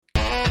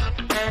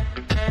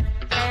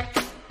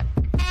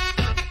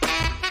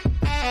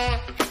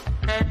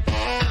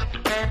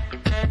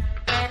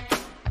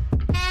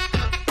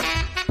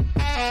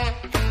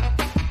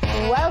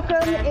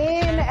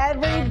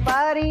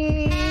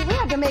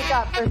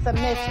up for some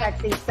Miss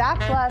Sexy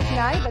Sacks last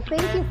night, but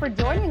thank you for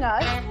joining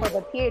us for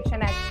the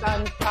PHNX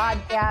Suns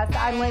podcast.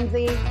 I'm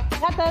Lindsay.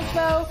 That's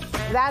Espo.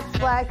 That's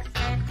Flex.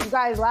 You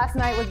guys, last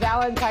night was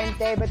Valentine's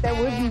Day, but there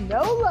was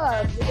no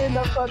love in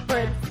the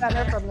Footprint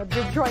Center from the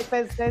Detroit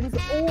Pistons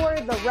or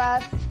the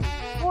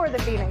refs or the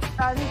Phoenix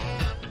Suns.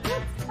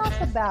 Let's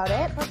talk about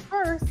it, but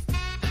first,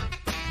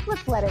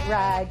 let's let it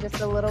ride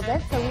just a little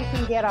bit so we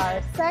can get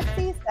our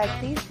sexy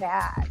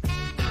sacks.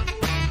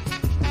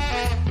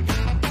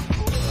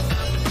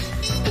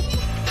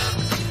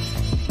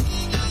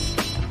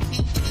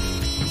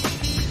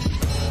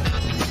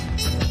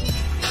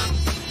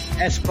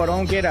 Espo,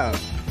 don't get up.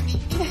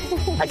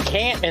 I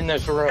can't in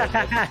this room.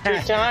 It's too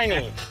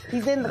tiny.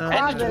 He's in the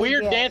closet.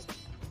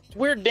 It's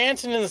weird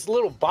dancing in this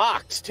little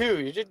box too.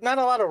 You're just not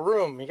a lot of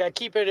room. You got to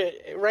keep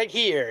it right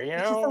here. You know,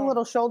 it's just a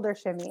little shoulder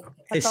shimmy.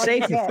 It's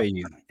safer for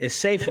you. It's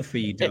safer for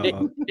you,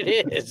 dog.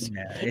 It is.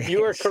 Yeah,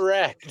 you are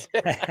correct.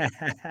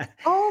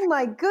 Oh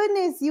my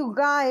goodness, you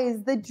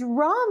guys! The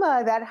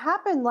drama that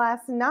happened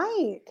last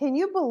night. Can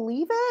you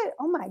believe it?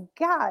 Oh my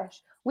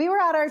gosh. We were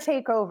at our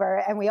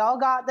takeover and we all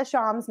got the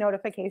Shams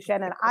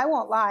notification. And I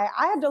won't lie,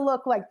 I had to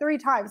look like 3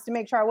 times to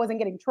make sure I wasn't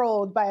getting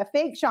trolled by a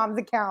fake Shams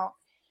account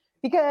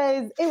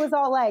because it was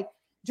all like,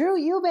 Drew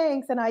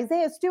Eubanks and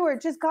Isaiah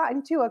Stewart just got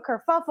into a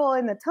kerfuffle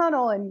in the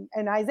tunnel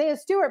and Isaiah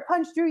Stewart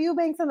punched Drew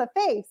Eubanks in the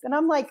face. And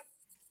I'm like,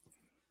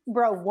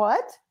 bro,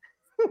 what?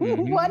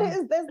 Mm-hmm. What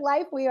is this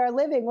life we are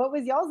living? What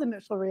was y'all's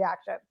initial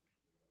reaction?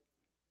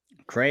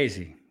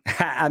 Crazy.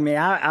 I mean,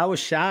 I was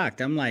shocked.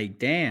 I'm like,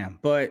 damn.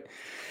 But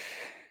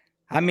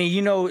I mean,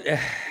 you know,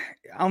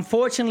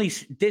 unfortunately,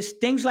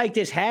 things like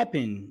this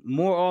happen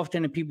more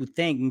often than people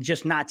think, and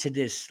just not to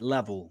this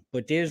level.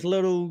 But there's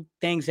little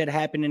things that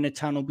happen in the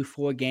tunnel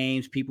before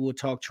games. People will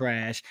talk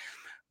trash.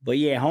 But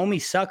yeah,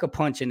 homie sucker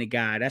punching the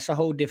guy, that's a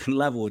whole different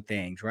level of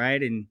things,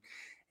 right? And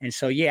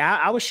so, yeah,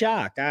 I was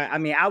shocked. I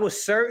mean, I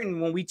was certain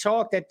when we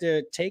talked at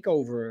the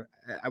takeover,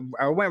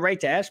 I went right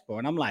to Espo,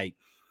 and I'm like,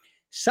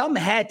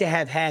 something had to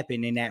have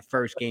happened in that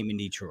first game in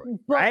Detroit,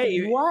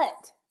 right?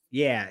 What?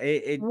 Yeah,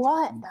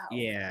 what though?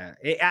 Yeah,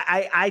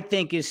 I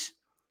think it's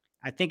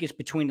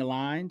between the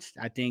lines.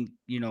 I think,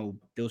 you know,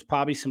 there was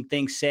probably some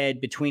things said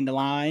between the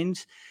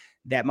lines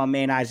that my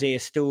man Isaiah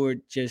Stewart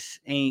just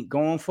ain't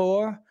going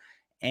for,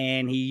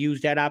 and he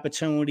used that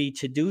opportunity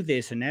to do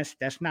this, and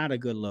that's not a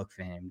good look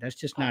for him. That's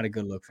just not a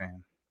good look for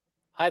him.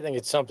 I think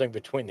it's something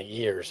between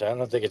the ears. I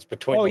don't think it's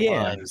between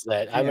lines.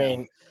 I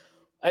mean,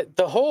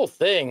 the whole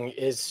thing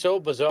is so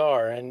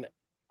bizarre, and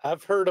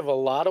I've heard of a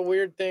lot of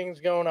weird things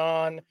going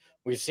on.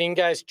 We've seen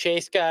guys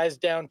chase guys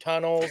down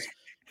tunnels,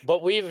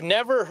 but we've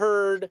never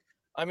heard.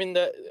 I mean,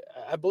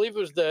 I believe it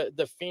was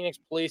the Phoenix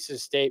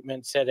Police's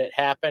statement said it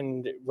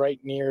happened right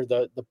near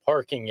the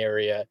parking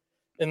area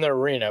in the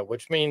arena,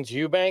 which means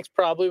Eubanks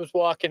probably was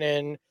walking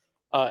in,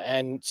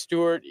 and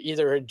Stewart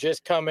either had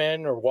just come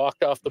in or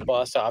walked off the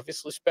bus.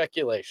 Obviously,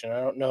 speculation.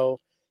 I don't know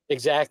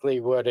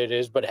exactly what it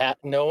is, but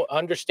no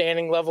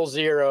understanding level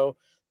 0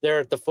 there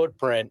at the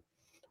Footprint.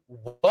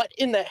 What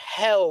in the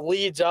hell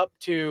leads up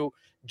to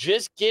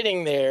just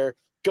getting there,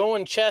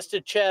 going chest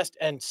to chest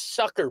and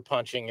sucker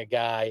punching a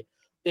guy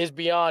is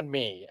beyond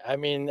me. I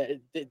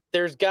mean,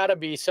 there's got to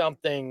be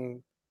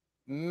something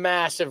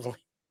massively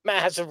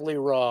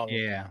wrong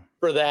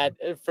for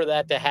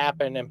that to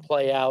happen and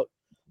play out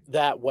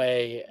that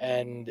way.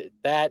 And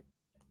that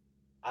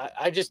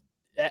I just,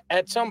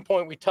 at some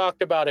point, we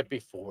talked about it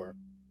before.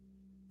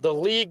 The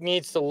league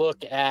needs to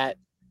look at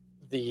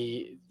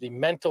the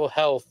mental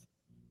health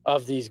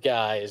of these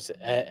guys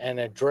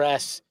and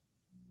address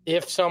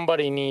if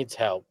somebody needs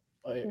help.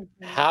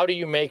 How do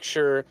you make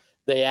sure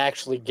they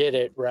actually get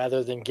it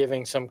rather than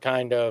giving some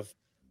kind of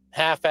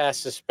half-ass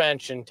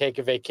suspension, take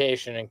a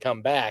vacation and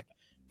come back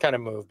kind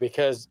of move?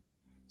 Because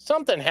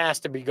something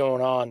has to be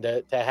going on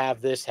to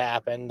have this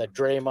happen, the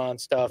Draymond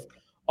stuff,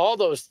 all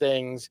those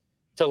things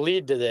to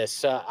lead to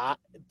this.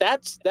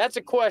 That's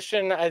a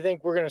question I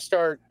think we're going to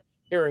start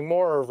hearing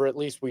more of, or at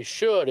least we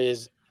should,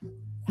 is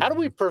how do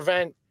we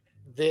prevent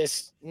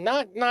this,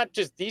 not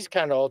just these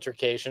kind of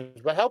altercations,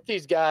 but help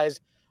these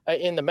guys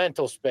in the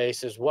mental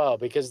space as well,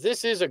 because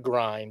this is a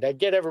grind. I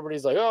get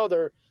everybody's like, oh,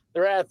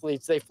 they're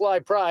athletes, they fly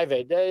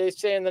private, they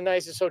stay in the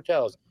nicest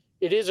hotels.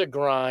 It is a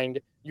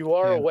grind. You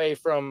are away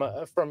from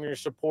your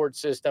support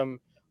system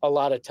a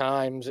lot of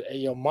times.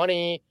 You know,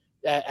 money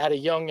at a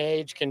young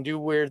age can do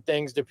weird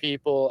things to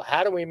people.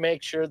 How do we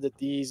make sure that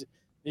these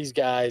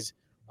guys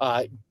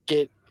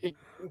get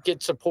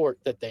support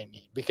that they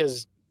need?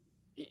 Because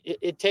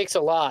it takes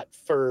a lot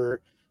for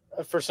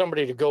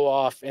somebody to go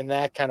off in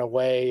that kind of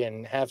way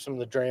and have some of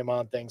the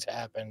Draymond things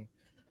happen.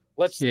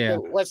 Let's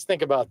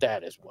think about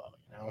that as well.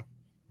 You know?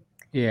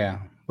 Yeah.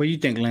 What do you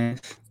think,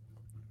 Lance?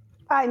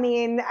 I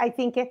mean, I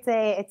think it's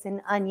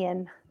an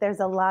onion.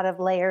 There's a lot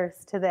of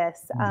layers to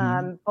this,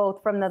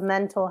 both from the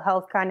mental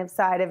health kind of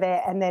side of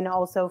it, and then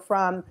also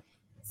from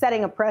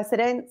setting a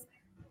precedent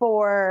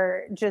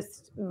for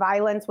just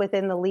violence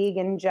within the league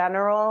in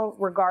general,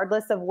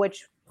 regardless of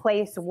which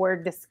place we're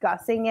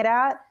discussing it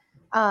at.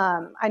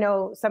 I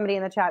know somebody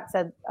in the chat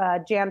said,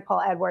 Jan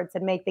Paul Edwards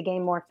said, make the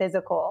game more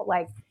physical.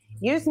 Like,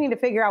 you just need to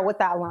figure out what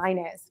that line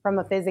is from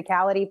a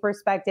physicality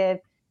perspective,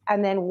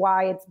 and then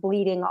why it's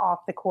bleeding off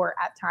the court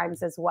at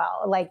times as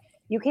well. Like,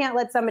 you can't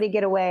let somebody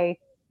get away.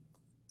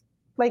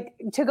 Like,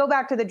 to go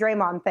back to the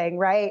Draymond thing,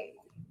 right?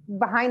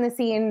 Behind the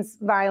scenes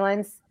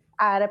violence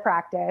at a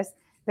practice.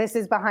 This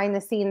is behind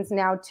the scenes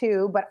now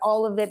too, but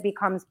all of it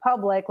becomes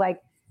public. Like,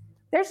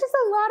 there's just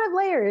a lot of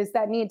layers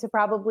that need to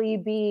probably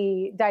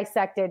be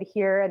dissected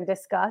here and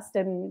discussed,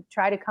 and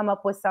try to come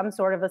up with some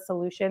sort of a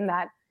solution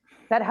that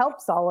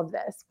helps all of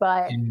this.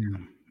 But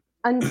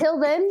until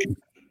then,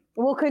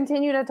 we'll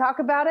continue to talk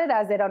about it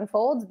as it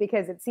unfolds,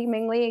 because it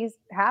seemingly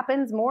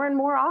happens more and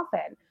more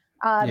often.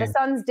 The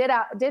Suns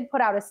did put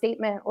out a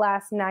statement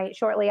last night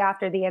shortly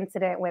after the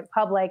incident went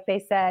public. They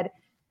said,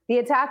 the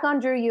attack on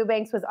Drew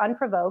Eubanks was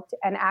unprovoked,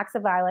 and acts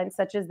of violence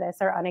such as this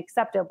are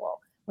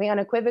unacceptable. We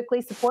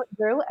unequivocally support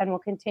Drew and will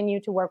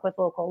continue to work with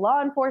local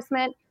law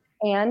enforcement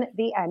and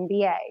the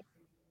NBA.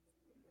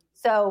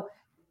 So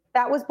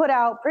that was put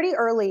out pretty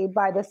early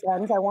by the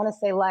Suns. I want to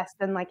say less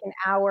than like an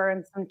hour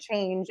and some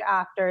change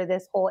after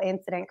this whole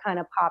incident kind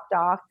of popped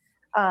off.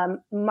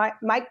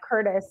 Mike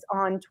Curtis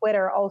on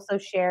Twitter also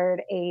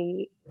shared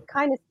a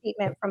kind of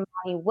statement from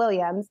Monty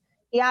Williams.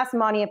 He asked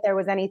Monty if there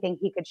was anything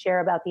he could share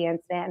about the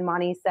incident, and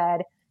Monty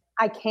said,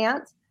 I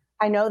can't.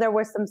 I know there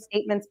were some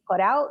statements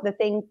put out. The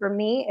thing for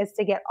me is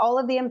to get all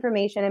of the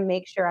information and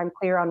make sure I'm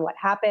clear on what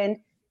happened.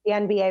 The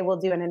NBA will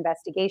do an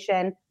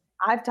investigation.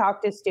 I've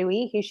talked to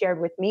Stewie. He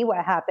shared with me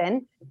what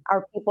happened.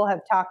 Our people have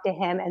talked to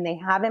him and they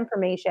have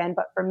information.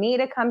 But for me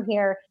to come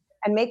here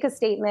and make a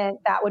statement,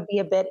 that would be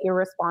a bit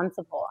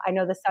irresponsible. I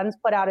know the Suns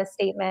put out a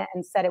statement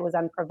and said it was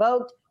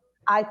unprovoked.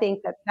 I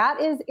think that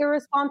is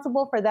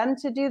irresponsible for them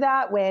to do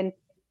that when,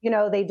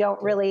 they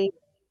don't really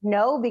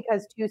know,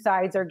 because two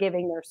sides are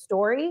giving their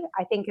story.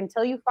 I think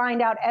until you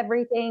find out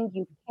everything,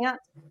 you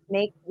can't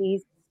make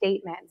these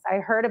statements. I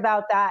heard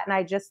about that and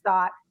I just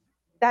thought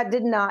that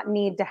did not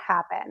need to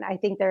happen. I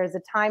think there is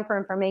a time for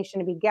information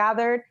to be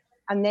gathered,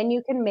 and then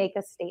you can make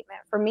a statement.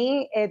 For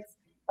me, it's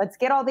let's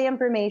get all the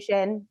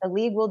information. The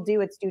league will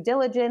do its due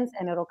diligence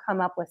and it'll come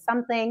up with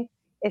something.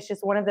 It's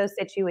just one of those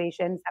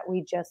situations that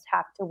we just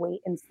have to wait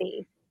and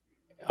see.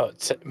 Oh,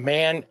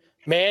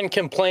 man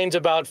complains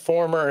about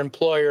former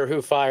employer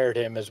who fired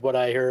him, is what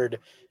I heard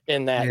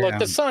in that. Yeah. Look,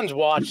 the Suns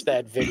watched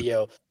that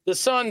video. The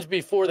Suns,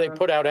 before they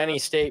put out any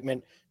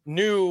statement,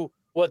 knew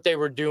what they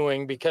were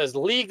doing, because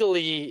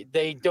legally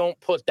they don't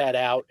put that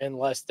out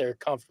unless they're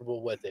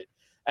comfortable with it.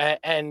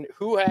 And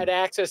who had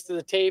access to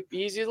the tape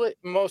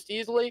most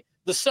easily?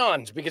 The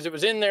Suns, because it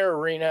was in their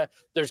arena.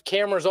 There's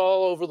cameras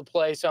all over the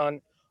place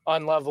on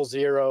level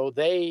 0.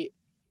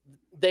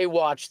 They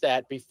watched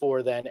that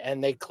before then,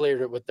 and they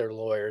cleared it with their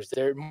lawyers.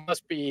 There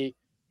must be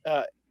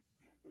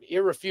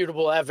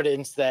irrefutable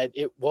evidence that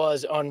it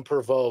was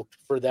unprovoked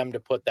for them to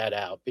put that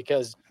out,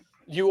 because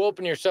you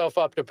open yourself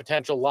up to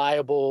potential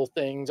liable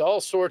things, all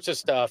sorts of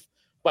stuff,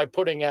 by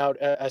putting out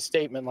a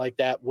statement like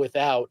that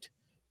without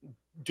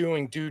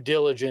doing due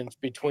diligence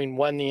between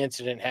when the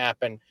incident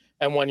happened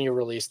and when you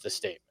released the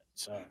statement.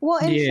 So. Well,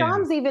 and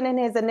Shams, even in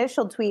his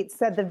initial tweet,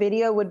 said the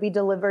video would be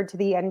delivered to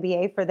the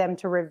NBA for them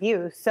to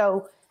review.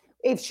 So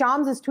if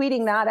Shams is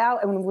tweeting that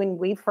out, and when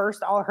we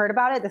first all heard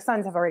about it, the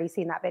Suns have already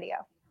seen that video.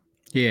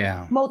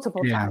 Yeah.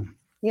 Multiple times.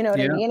 You know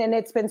what I mean? And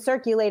it's been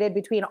circulated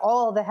between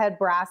all the head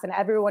brass and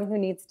everyone who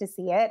needs to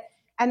see it.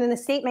 And then the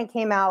statement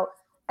came out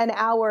an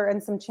hour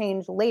and some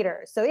change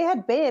later. So it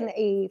had been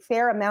a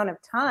fair amount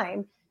of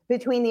time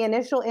between the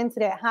initial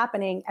incident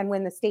happening and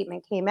when the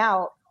statement came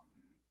out.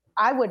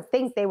 I would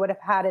think they would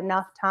have had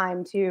enough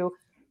time to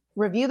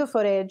review the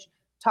footage,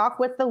 talk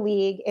with the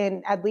league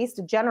in at least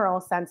a general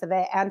sense of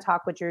it, and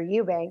talk with Drew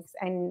Eubanks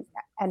and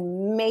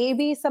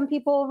maybe some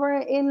people over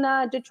in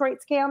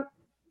Detroit's camp.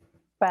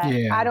 But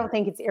I don't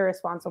think it's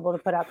irresponsible to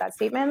put out that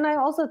statement. And I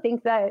also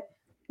think that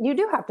you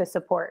do have to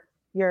support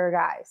your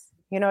guys.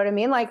 You know what I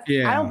mean? Like,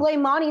 I don't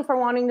blame Monty for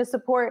wanting to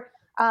support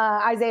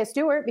Isaiah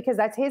Stewart, because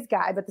that's his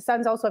guy. But the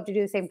Suns also have to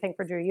do the same thing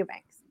for Drew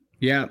Eubanks.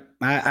 Yeah,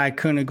 I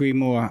couldn't agree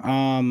more.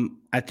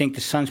 I think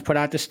the Suns put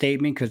out the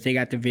statement because they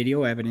got the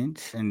video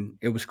evidence and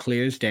it was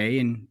clear as day,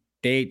 and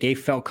they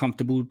felt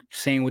comfortable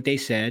saying what they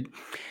said.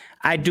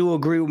 I do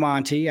agree with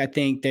Monty. I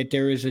think that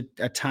there is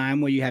a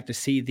time where you have to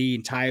see the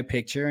entire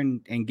picture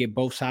and get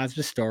both sides of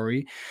the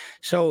story.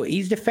 So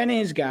he's defending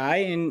his guy,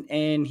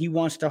 and he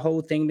wants the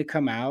whole thing to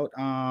come out.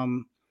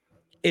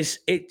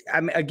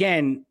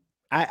 Again,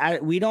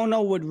 we don't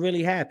know what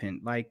really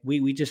happened. Like,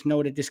 we just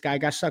know that this guy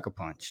got sucker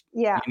punched.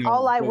 Yeah.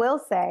 All I will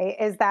say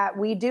is that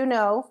we do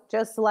know,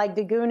 just like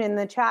Dagoon in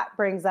the chat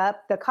brings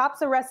up, the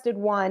cops arrested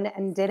one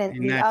and didn't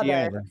the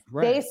other.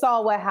 Right. They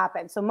saw what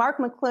happened. So Mark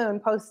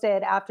McClune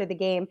posted after the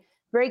game,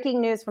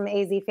 breaking news from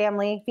AZ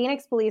family.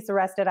 Phoenix police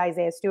arrested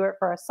Isaiah Stewart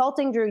for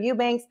assaulting Drew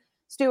Eubanks.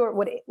 Stewart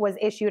was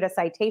issued a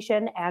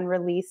citation and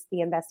released.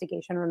 The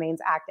investigation remains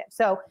active.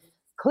 So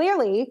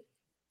clearly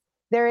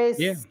there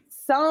is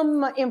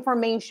some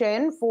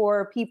information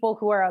for people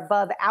who are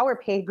above our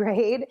pay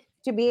grade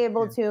to be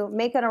able to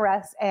make an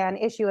arrest and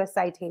issue a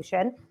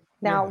citation.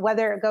 Now,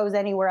 whether it goes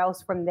anywhere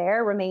else from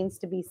there remains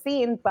to be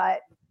seen.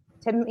 But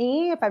to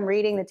me, if I'm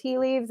reading the tea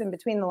leaves and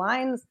between the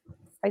lines,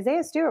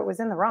 Isaiah Stewart was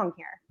in the wrong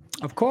here.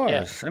 Of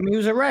course. I mean, he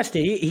was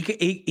arrested.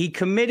 He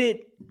committed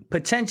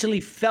potentially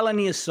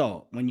felony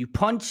assault. When you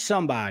punch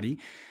somebody,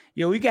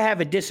 you can have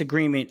a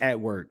disagreement at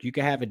work. You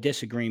can have a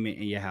disagreement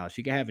in your house.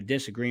 You can have a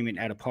disagreement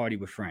at a party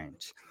with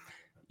friends.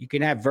 You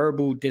can have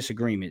verbal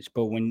disagreements.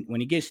 But when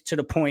it gets to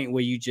the point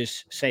where you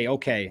just say,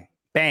 okay,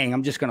 bang,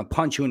 I'm just going to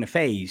punch you in the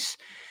face,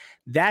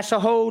 that's a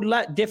whole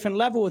different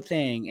level of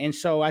thing. And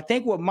so I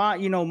think what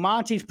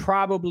Monty's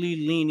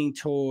probably leaning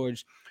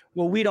towards,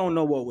 well, we don't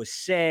know what was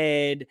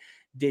said.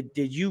 Did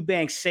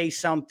Eubanks say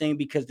something?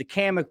 Because the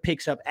camera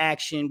picks up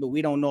action, but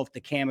we don't know if the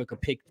camera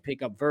could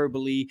pick up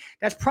verbally.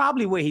 That's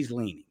probably where he's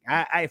leaning.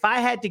 If I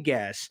had to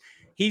guess,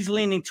 he's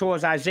leaning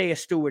towards Isaiah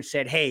Stewart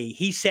said, hey,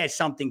 he said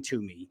something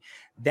to me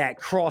that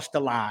crossed the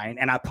line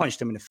and I punched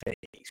him in the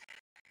face.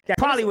 That's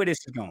probably where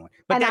this is going.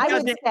 But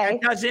that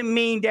doesn't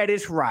mean that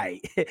it's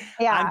right.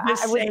 Yeah, I'm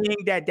just saying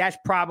that that's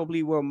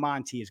probably where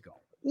Monty is going.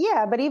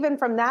 Yeah, but even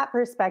from that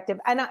perspective,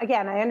 and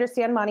again, I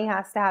understand Monty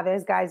has to have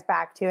his guys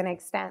back to an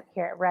extent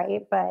here,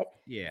 right? But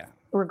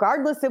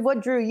regardless of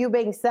what Drew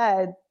Eubanks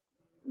said,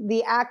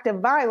 the act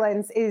of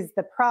violence is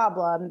the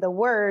problem. The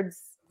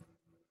words,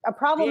 a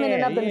problem in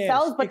and of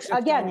themselves, but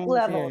again,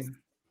 levels.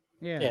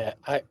 Yeah.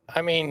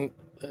 I mean,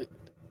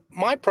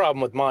 my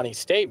problem with Monty's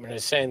statement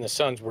is saying the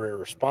Suns were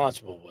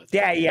irresponsible with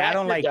it. I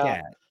don't like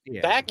that.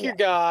 Back your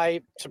guy,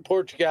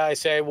 support your guy,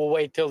 say, we'll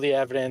wait till the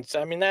evidence.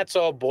 I mean, that's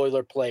all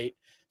boilerplate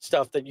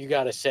stuff that you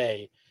got to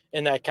say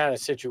in that kind of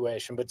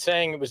situation. But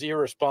saying it was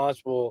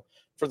irresponsible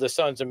for the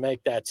Suns to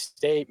make that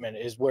statement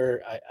is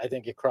where I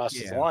think it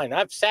crosses the line.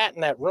 I've sat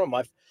in that room.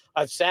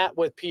 I've sat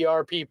with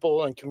PR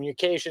people and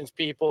communications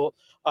people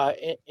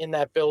in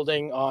that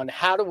building on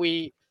how do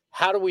we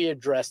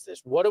address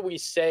this? What do we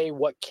say?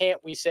 What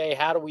can't we say?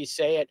 How do we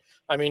say it?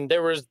 I mean,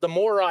 there was the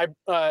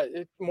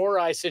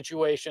Morai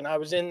situation. I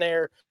was in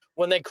there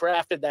when they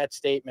crafted that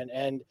statement,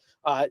 and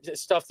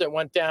stuff that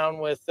went down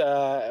with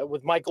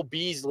Michael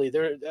Beasley.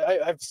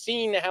 I've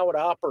seen how it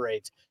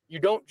operates. You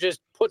don't just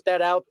put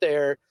that out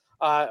there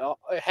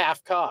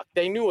half-cocked.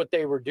 They knew what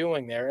they were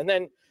doing there. And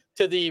then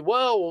to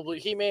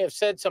he may have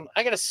said something.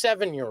 I got a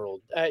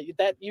 7-year-old.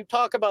 That you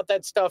talk about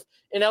that stuff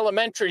in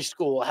elementary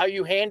school, how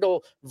you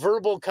handle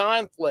verbal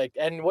conflict.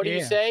 And what do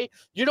you say?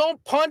 You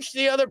don't punch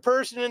the other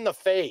person in the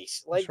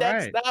face. Like,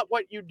 that's not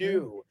what you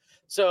do.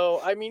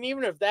 So, I mean,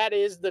 even if that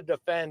is the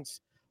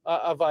defense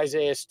of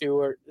Isaiah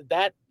Stewart,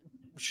 that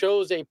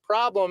shows a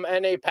problem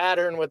and a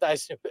pattern with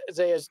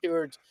Isaiah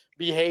Stewart's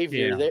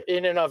behavior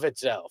in and of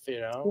itself,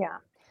 Yeah.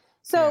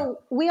 So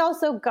we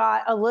also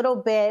got a little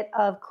bit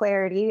of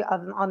clarity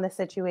on the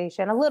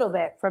situation, a little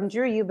bit from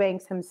Drew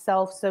Eubanks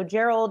himself. So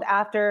Gerald,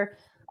 after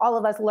all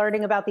of us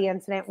learning about the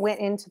incident, went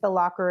into the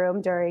locker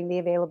room during the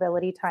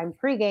availability time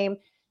pregame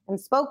and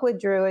spoke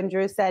with Drew. And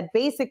Drew said,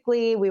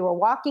 basically, we were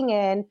walking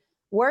in,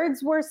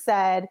 words were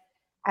said,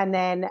 and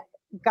then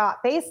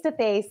got face to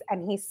face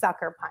and he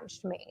sucker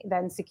punched me.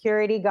 Then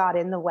security got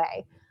in the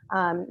way.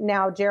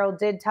 Now, Gerald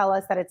did tell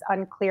us that it's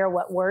unclear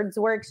what words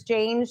were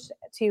exchanged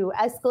to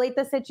escalate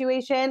the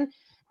situation.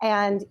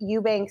 And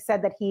Eubanks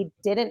said that he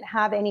didn't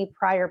have any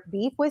prior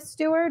beef with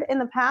Stewart in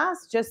the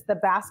past, just the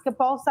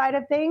basketball side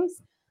of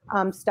things,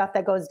 stuff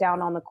that goes down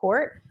on the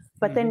court.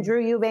 But then Drew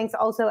Eubanks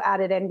also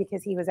added in,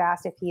 because he was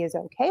asked if he is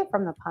okay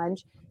from the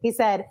punch. He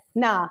said,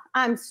 nah,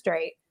 I'm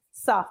straight,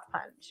 soft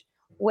punch,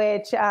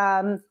 which,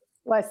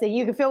 listen,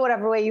 you can feel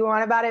whatever way you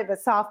want about it, but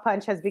soft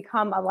punch has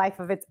become a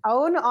life of its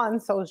own on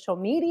social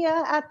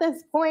media at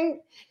this point.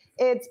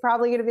 It's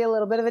probably going to be a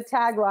little bit of a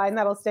tagline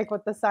that'll stick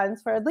with the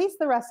Suns for at least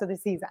the rest of the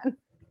season.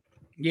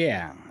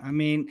 Yeah, I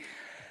mean,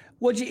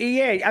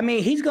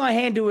 he's going to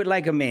handle it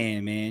like a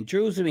man.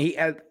 Drew's,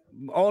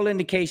 all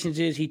indications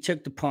is he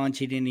took the punch.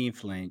 He didn't even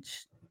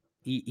flinch.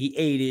 He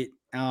ate it.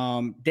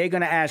 They're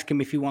going to ask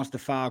him if he wants to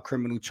file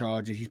criminal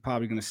charges. He's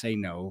probably going to say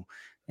no.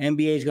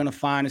 NBA is going to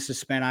fine and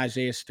suspend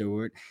Isaiah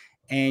Stewart.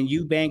 And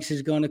Eubanks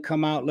is going to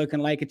come out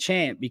looking like a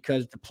champ,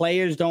 because the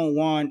players don't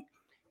want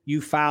you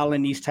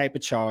filing these type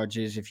of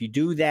charges. If you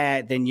do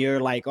that, then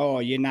you're like, oh,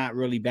 you're not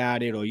really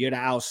about it, or you're the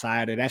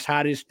outsider. That's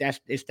how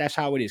that's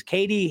how it is.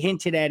 Katie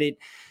hinted at it.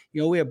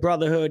 We're a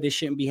brotherhood. This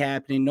shouldn't be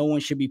happening. No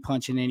one should be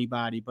punching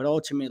anybody. But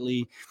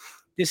ultimately,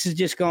 this is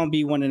just going to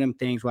be one of them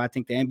things where I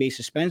think the NBA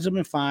suspends him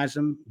and fines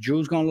him.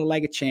 Drew's going to look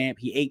like a champ.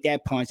 He ate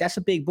that punch. That's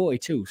a big boy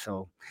too.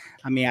 So,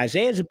 I mean,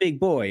 Isaiah's a big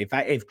boy.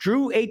 If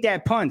Drew ate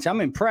that punch,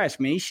 I'm impressed,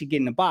 man. He should get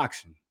into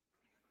boxing.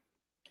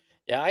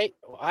 Yeah,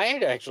 I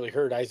had actually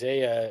heard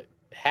Isaiah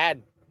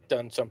had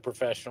done some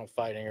professional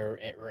fighting or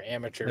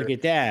amateur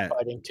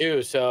fighting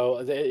too.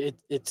 So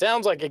it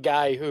sounds like a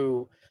guy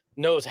who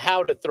knows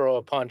how to throw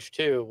a punch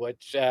too,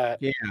 which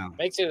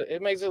makes it a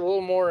little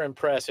more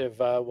impressive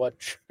what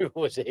Drew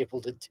was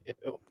able to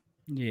do.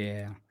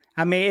 Yeah.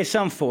 I mean, it's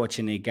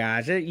unfortunate,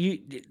 guys.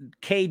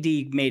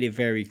 KD made it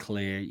very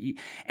clear,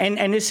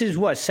 and this is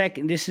what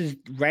second. This is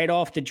right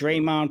off the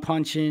Draymond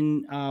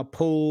punching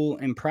pull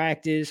in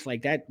practice,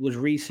 like that was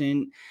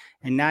recent,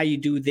 and now you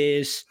do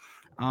this.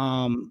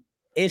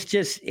 It's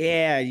just,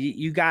 yeah,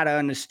 you got to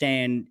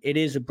understand. It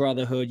is a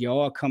brotherhood. You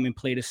all come and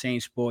play the same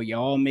sport. You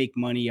all make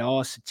money. You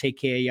all take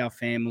care of your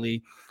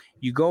family.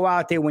 You go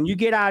out there when you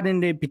get out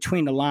in there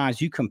between the lines.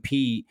 You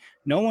compete.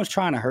 No one's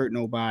trying to hurt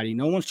nobody.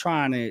 No one's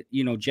trying to,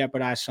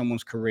 jeopardize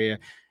someone's career.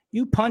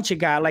 You punch a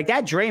guy like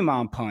that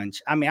Draymond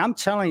punch. I mean, I'm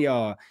telling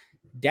y'all,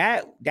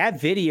 that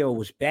video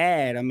was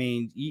bad. I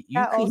mean,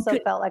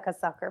 that felt like a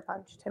sucker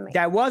punch to me.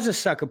 That was a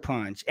sucker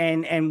punch.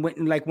 And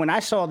when I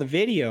saw the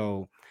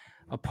video,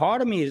 a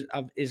part of me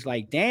is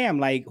like, damn,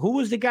 like who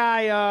was the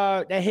guy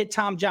that hit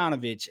Tom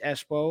Janovich,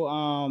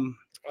 Espo?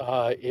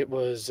 It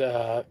was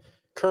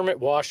Kermit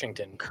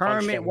Washington.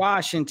 Kermit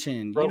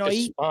Washington. Broke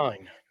his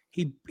spine.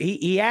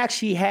 He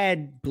actually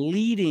had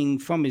bleeding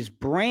from his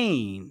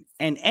brain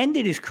and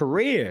ended his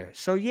career.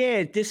 So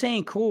yeah, this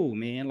ain't cool,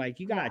 man. Like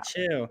you gotta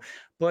chill.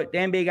 But the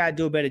NBA gotta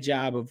do a better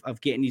job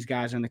of getting these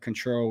guys under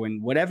control,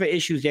 and whatever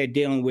issues they're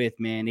dealing with,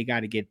 man, they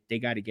gotta get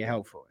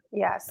help for it.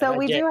 Yeah. So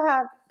we do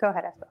have. Go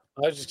ahead, Espo.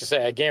 I was just gonna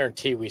say, I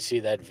guarantee we see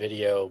that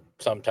video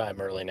sometime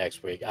early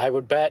next week. I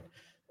would bet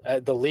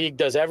the league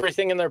does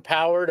everything in their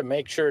power to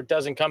make sure it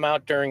doesn't come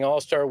out during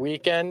All-Star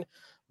weekend.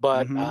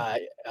 But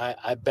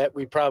I bet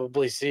we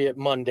probably see it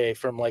Monday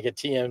from like a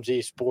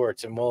TMZ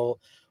Sports, and we'll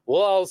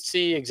all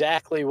see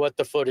exactly what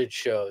the footage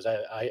shows.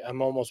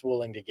 I'm almost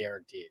willing to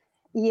guarantee it.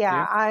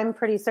 Yeah, I'm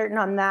pretty certain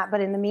on that.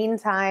 But in the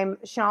meantime,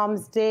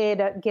 Shams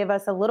did give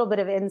us a little bit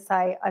of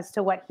insight as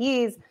to what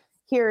he's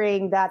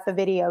hearing that the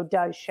video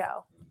does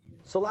show.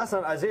 So last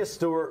night, Isaiah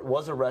Stewart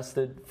was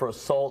arrested for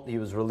assault. He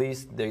was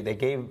released. They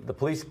gave the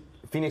police.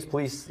 Phoenix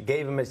police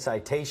gave him a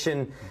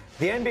citation.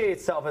 The NBA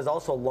itself has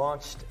also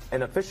launched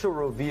an official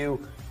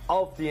review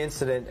of the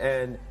incident,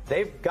 and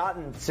they've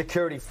gotten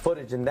security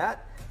footage. And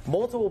that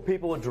multiple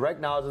people with direct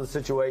knowledge of the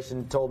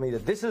situation told me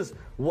that this is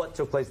what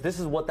took place.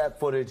 This is what that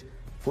footage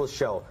will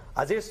show.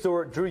 Isaiah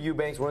Stewart, Drew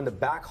Eubanks were in the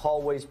back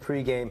hallways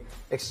pregame,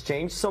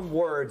 exchanged some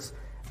words,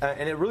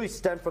 and it really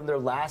stemmed from their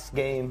last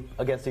game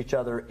against each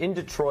other in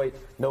Detroit,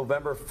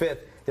 November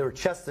 5th. They were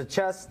chest to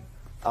chest.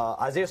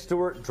 Isaiah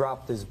Stewart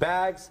dropped his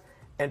bags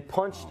and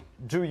punched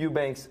Drew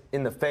Eubanks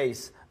in the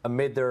face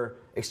amid their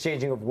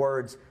exchanging of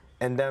words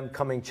and them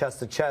coming chest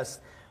to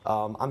chest.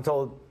 I'm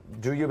told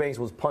Drew Eubanks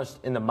was punched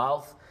in the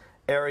mouth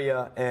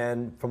area,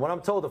 and from what I'm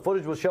told, the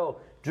footage will show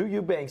Drew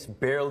Eubanks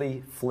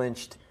barely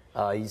flinched.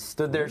 He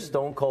stood there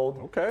stone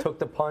cold, took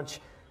the punch,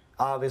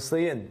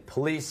 obviously, and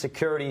police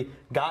security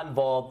got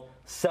involved,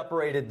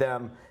 separated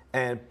them,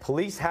 and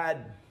police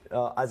had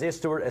Isaiah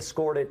Stewart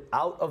escorted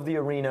out of the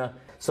arena.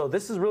 So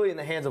this is really in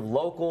the hands of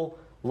local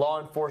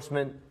law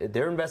enforcement,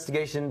 their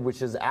investigation,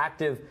 which is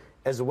active,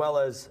 as well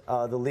as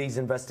the league's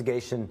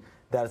investigation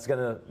that's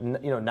going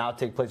to, now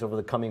take place over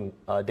the coming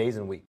days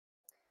and weeks.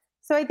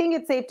 So I think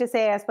it's safe to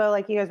say, Espo,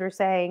 like you guys were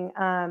saying,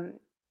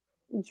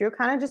 Drew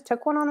kind of just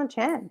took one on the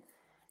chin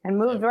and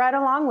moved right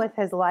along with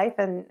his life.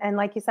 And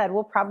like you said,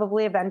 we'll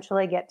probably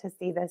eventually get to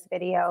see this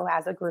video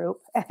as a group,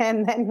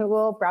 and then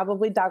we'll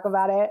probably talk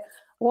about it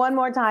one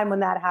more time when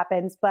that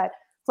happens. But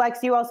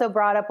Flex, you also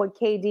brought up what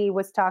KD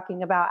was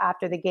talking about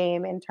after the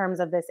game in terms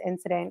of this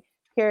incident.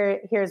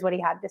 Here's what he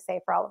had to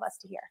say for all of us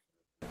to hear.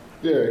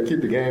 Yeah,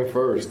 keep the game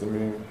first. I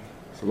mean,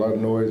 it's a lot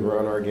of noise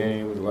around our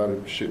game. There's a lot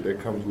of shit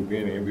that comes with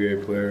being an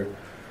NBA player.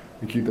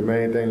 You keep the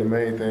main thing,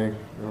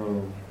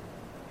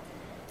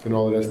 and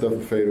all of that stuff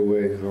will fade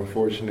away. It's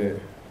unfortunate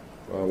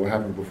what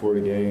happened before the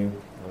game.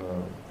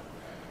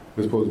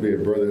 We're supposed to be a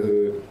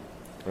brotherhood.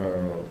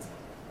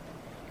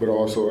 But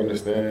also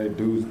understand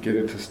dudes get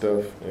into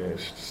stuff, and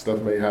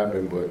stuff may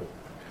happen, but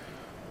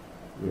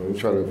we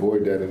try to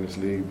avoid that in this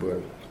league,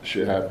 but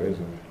shit happens,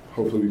 and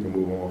hopefully we can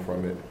move on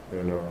from it.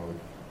 And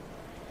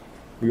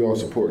we all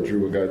support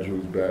Drew. We got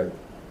Drew's back,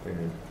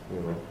 and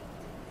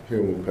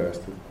he'll move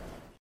past it.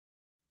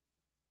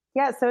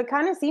 Yeah, so it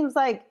kind of seems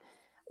like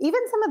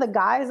even some of the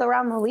guys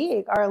around the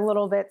league are a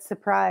little bit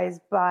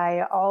surprised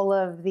by all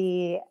of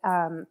the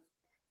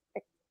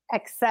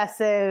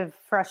excessive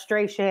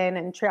frustration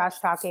and trash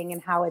talking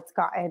and how it's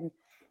gotten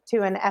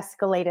to an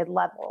escalated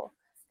level.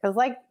 Because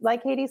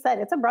like Katie said,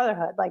 it's a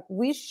brotherhood. Like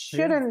we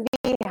shouldn't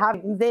be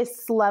having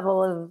this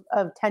level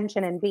of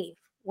tension and beef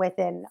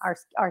within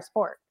our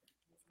sport.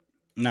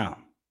 No.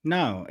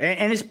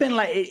 And it's been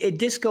like,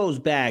 this goes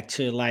back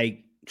to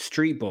like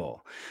street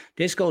ball.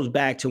 This goes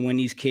back to when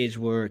these kids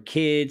were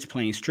kids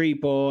playing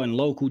street ball in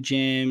local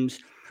gyms.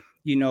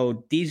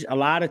 A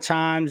lot of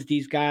times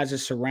these guys are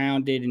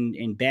surrounded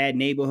in bad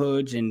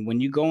neighborhoods. And when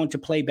you go into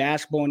play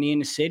basketball in the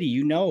inner city,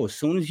 as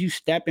soon as you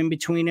step in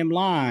between them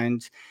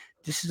lines,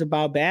 this is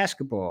about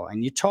basketball.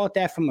 And you're taught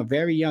that from a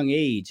very young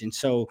age. And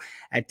so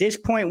at this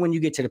point, when you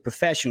get to the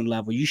professional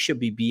level, you should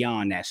be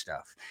beyond that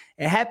stuff.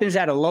 It happens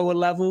at a lower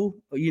level,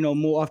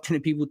 more often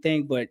than people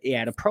think. But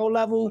at a pro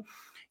level,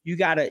 you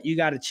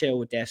gotta chill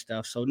with that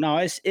stuff. So no,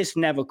 it's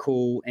never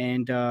cool.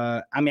 And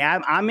I mean,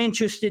 I'm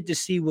interested to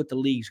see what the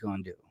league's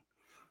gonna do.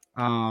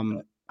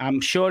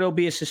 I'm sure there'll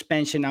be a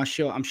suspension. I'm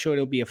sure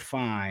there'll be a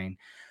fine.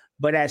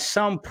 But at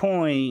some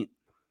point,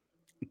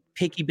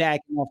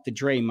 piggybacking off the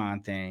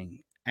Draymond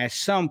thing, at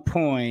some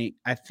point,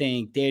 I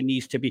think there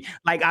needs to be,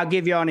 like, I'll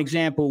give you all an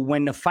example.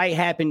 When the fight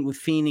happened with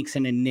Phoenix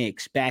and the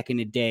Knicks back in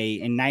the day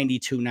in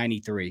 92,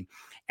 93,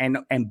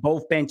 and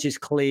both benches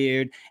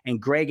cleared, and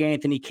Greg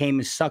Anthony came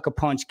and sucker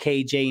punched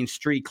KJ in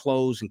street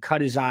clothes and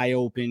cut his eye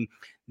open.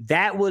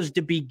 That was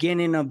the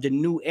beginning of the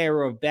new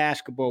era of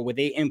basketball where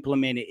they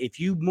implemented, if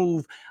you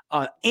move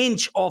an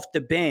inch off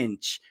the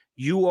bench,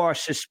 you are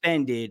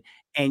suspended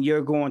and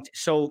you're going to.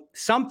 So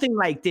something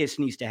like this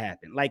needs to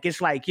happen. Like, it's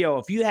like, yo,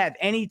 if you have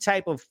any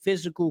type of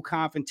physical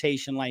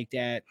confrontation like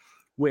that,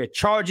 where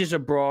charges are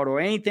brought or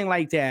anything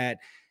like that,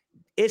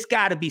 it's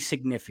got to be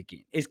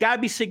significant. It's got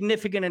to be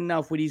significant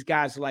enough where these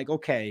guys are like,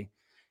 okay,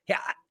 yeah,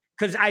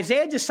 because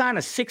Isaiah just signed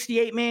a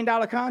 $68 million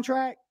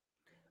contract.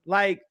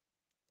 Like,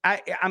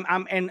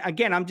 and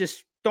again, I'm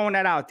just throwing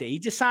that out there. He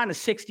just signed a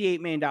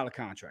 $68 million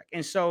contract.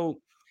 And so,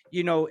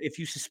 if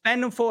you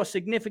suspend him for a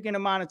significant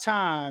amount of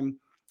time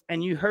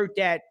and you hurt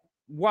that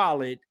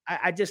wallet,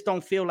 I just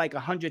don't feel like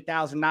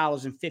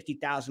 $100,000 and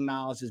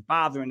 $50,000 is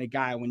bothering a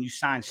guy when you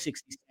sign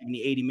 60, 70,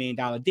 $80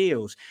 million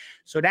deals.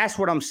 So that's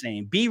what I'm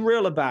saying. Be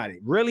real about it.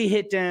 Really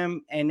hit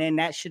them, and then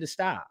that should have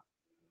stopped.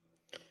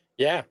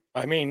 Yeah.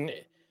 I mean,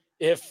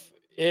 if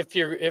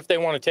they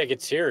want to take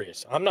it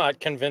serious, I'm not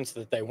convinced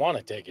that they want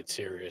to take it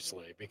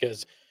seriously,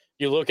 because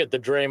you look at the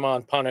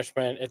Draymond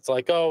punishment, it's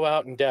like, oh,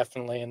 out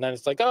indefinitely. And then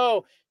it's like,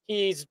 oh,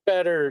 he's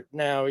better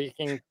now, he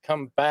can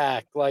come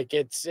back. Like,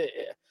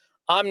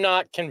 I'm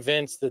not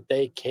convinced that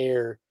they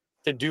care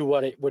to do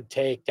what it would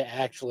take to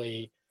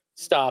actually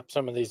stop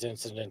some of these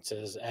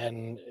incidences.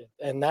 And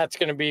that's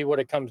going to be what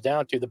it comes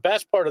down to. The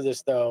best part of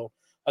this, though,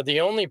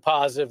 the only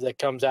positive that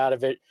comes out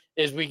of it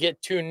is we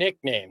get two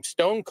nicknames: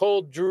 Stone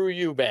Cold Drew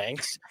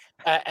Eubanks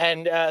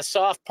and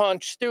Soft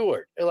Punch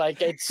Stewart.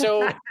 Like, it's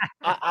so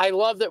I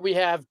love that we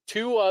have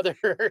two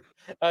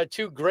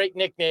great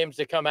nicknames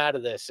to come out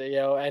of this,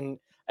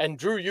 and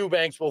Drew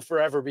Eubanks will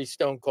forever be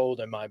Stone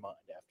Cold in my mind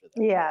after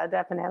that. Yeah,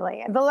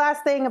 definitely. The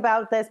last thing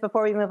about this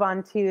before we move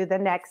on to the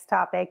next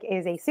topic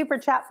is a super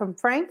chat from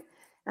Frank.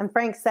 And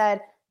Frank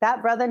said,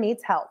 "That brother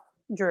needs help,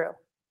 Drew."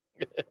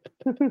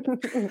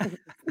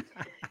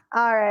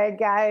 All right,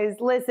 guys,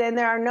 listen,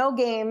 there are no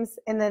games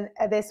in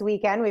this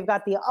weekend. We've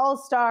got the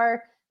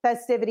All-Star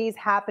festivities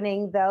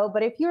happening, though.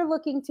 But if you're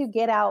looking to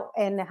get out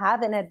and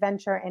have an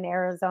adventure in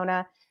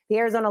Arizona, the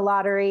Arizona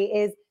Lottery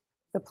is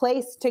the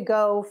place to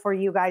go for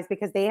you guys,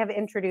 because they have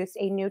introduced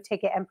a new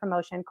ticket and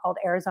promotion called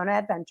Arizona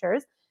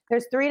Adventures.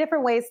 There's 3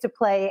 different ways to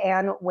play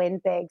and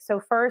win big.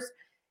 So first,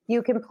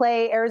 you can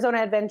play Arizona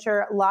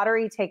Adventure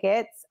lottery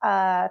tickets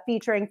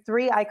featuring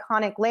 3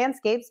 iconic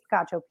landscapes: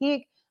 Picacho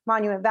Peak,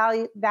 Monument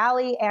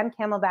Valley, and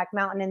Camelback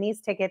Mountain. And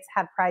these tickets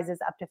have prizes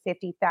up to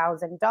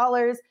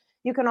 $50,000.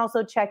 You can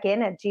also check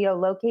in at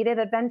geolocated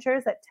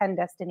adventures at 10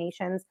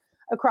 destinations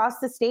across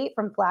the state,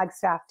 from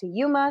Flagstaff to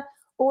Yuma,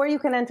 or you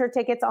can enter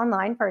tickets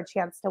online for a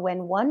chance to win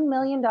 $1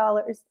 million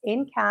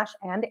in cash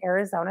and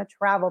Arizona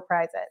travel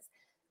prizes.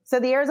 So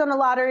the Arizona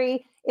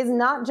Lottery is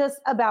not just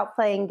about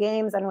playing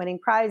games and winning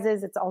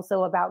prizes. It's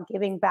also about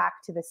giving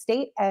back to the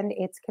state and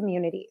its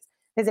communities.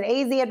 Visit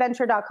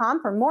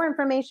azadventure.com for more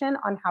information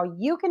on how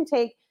you can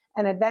take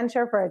an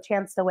adventure for a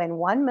chance to win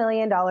 $1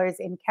 million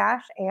in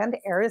cash and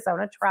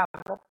Arizona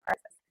travel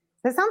prizes.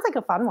 This sounds like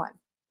a fun one.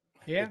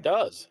 Yeah, it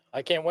does.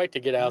 I can't wait to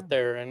get out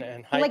there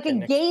and hike. Like a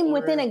game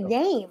within a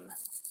game.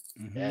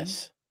 Mm-hmm.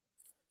 Yes.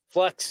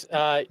 Flex,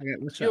 did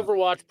you ever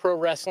watch pro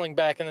wrestling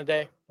back in the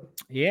day?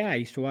 Yeah, I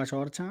used to watch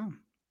all the time.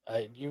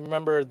 You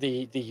remember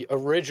the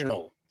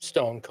original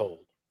Stone Cold,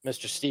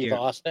 Mr. Steve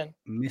Austin?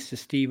 Mr.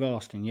 Steve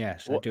Austin,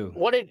 yes, I do.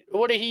 What did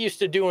he used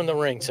to do in the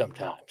ring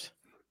sometimes?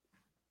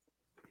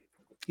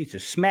 He used to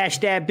smash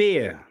that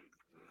beer.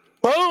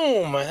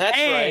 Boom! That's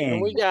right.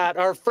 And we got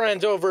our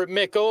friends over at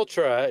Mick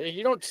Ultra.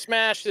 You don't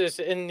smash this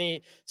in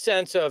the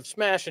sense of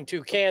smashing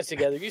 2 cans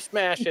together. You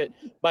smash it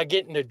by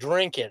getting to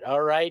drink it,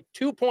 all right?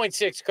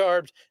 2.6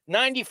 carbs,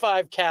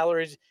 95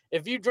 calories.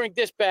 If you drink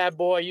this bad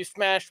boy, you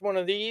smash one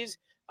of these,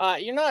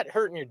 you're not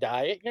hurting your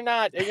diet. You're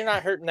not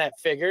hurting that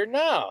figure.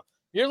 No,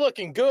 you're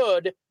looking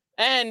good.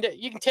 And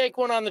you can take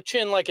one on the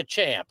chin like a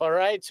champ, all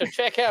right? So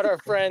check out our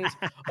friends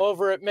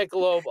over at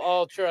Michelob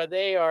Ultra.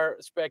 They are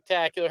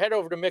spectacular. Head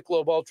over to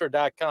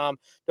MichelobUltra.com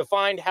to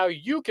find how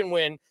you can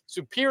win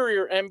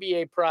superior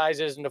NBA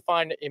prizes and to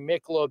find a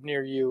Michelob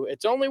near you.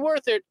 It's only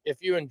worth it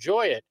if you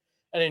enjoy it,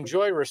 and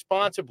enjoy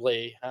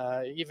responsibly,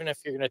 even if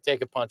you're going to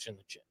take a punch in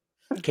the chin.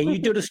 Can you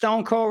do the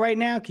Stone Cold right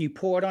now? Can you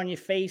pour it on your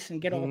face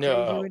and get all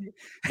crazy with it?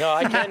 No,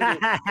 I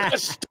can't.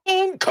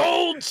 Stone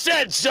Cold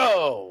said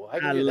so.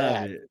 I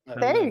love it.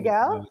 There you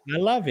go. I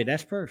love it.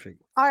 That's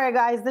perfect. All right,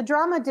 guys. The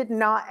drama did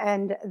not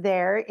end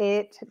there.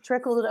 It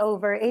trickled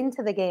over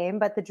into the game.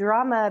 But the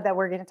drama that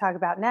we're going to talk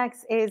about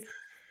next is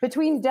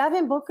between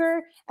Devin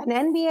Booker and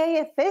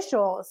NBA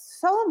officials.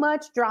 So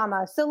much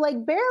drama. So,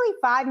 like, barely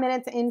 5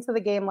 minutes into the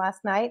game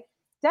last night,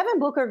 Devin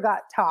Booker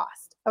got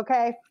tossed,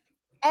 okay?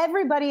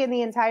 Everybody in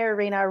the entire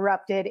arena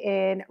erupted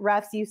in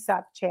refs you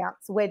suck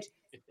chants, which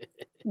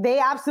they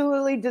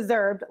absolutely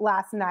deserved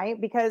last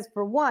night because,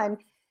 for one,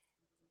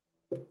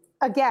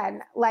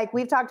 again, like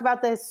we've talked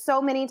about this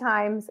so many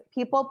times,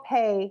 people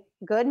pay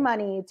good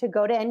money to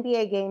go to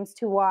NBA games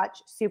to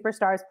watch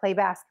superstars play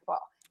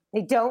basketball.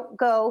 They don't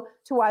go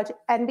to watch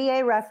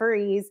NBA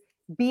referees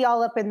be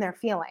all up in their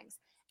feelings.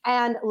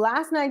 And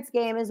last night's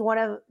game is one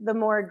of the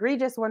more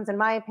egregious ones, in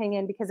my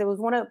opinion, because it was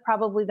one of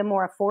probably the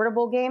more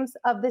affordable games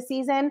of the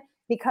season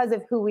because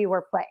of who we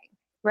were playing,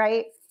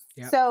 right?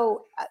 Yep.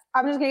 So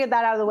I'm just going to get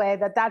that out of the way,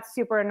 that's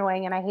super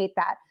annoying, and I hate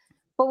that.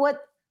 But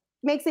what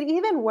makes it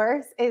even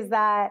worse is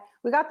that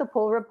we got the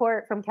poll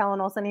report from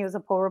Kellen Olson. He was a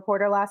poll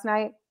reporter last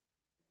night,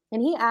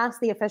 and he asked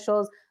the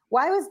officials,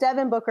 why was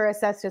Devin Booker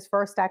assessed his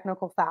first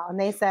technical foul? And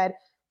they said,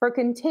 for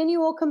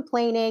continual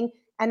complaining,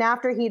 and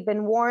after he'd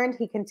been warned,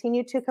 he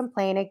continued to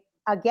complain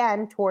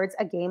again towards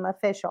a game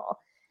official.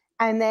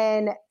 And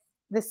then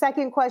the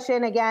second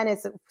question again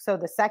is, so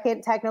the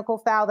second technical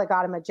foul that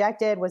got him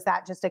ejected, was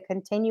that just a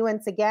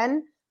continuance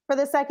again for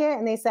the second?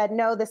 And they said,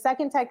 no, the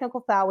second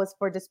technical foul was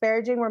for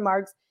disparaging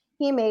remarks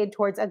he made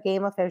towards a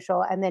game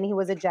official, and then he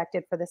was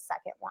ejected for the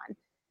second one.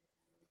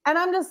 And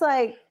I'm just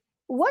like,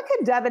 what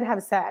could Devin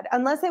have said?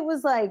 Unless it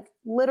was like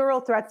literal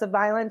threats of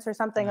violence or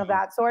something of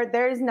that sort,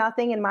 there's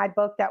nothing in my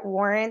book that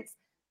warrants,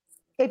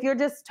 if you're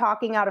just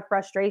talking out of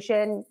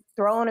frustration,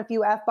 throwing a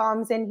few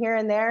F-bombs in here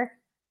and there,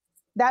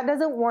 that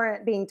doesn't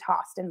warrant being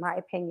tossed, in my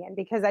opinion.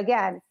 Because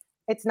again,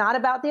 it's not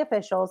about the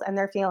officials and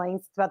their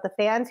feelings. It's about the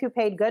fans who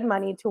paid good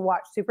money to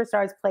watch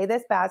superstars play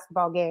this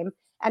basketball game,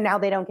 and now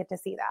they don't get to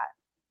see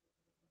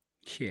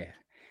that. Yeah.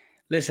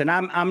 Listen,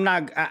 I'm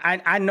not.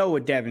 I know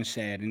what Devin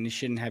said, and he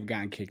shouldn't have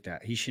gotten kicked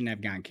out. He shouldn't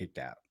have gotten kicked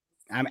out.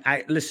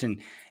 I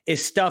listen.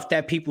 It's stuff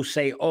that people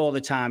say all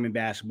the time in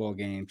basketball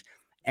games,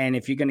 and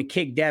if you're going to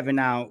kick Devin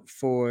out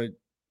for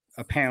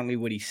apparently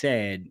what he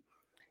said,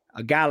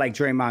 a guy like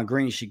Draymond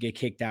Green should get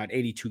kicked out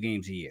 82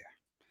 games a year,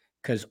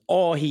 because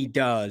all he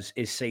does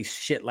is say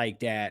shit like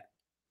that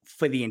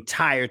for the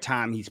entire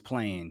time he's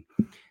playing.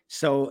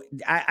 So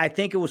I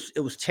think it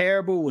was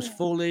terrible. It was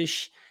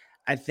foolish.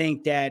 I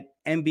think that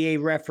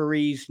NBA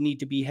referees need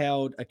to be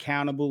held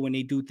accountable when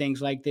they do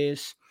things like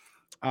this.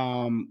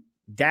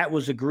 That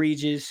was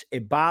egregious.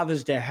 It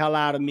bothers the hell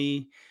out of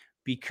me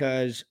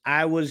because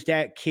I was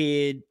that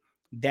kid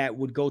that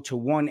would go to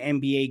one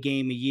NBA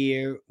game a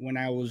year when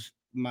I was,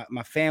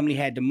 my family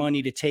had the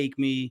money to take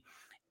me.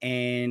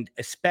 And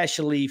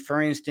especially,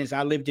 for instance,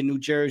 I lived in New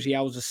Jersey.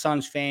 I was a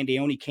Suns fan. They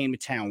only came to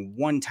town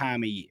one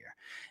time a year.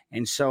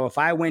 And so if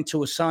I went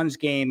to a Suns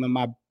game and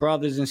my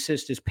brothers and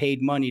sisters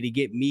paid money to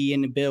get me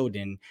in the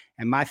building,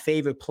 and my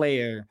favorite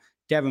player,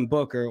 Devin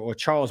Booker or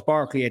Charles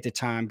Barkley at the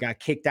time, got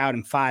kicked out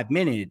in 5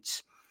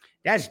 minutes,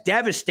 that's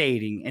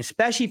devastating,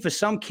 especially for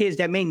some kids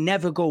that may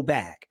never go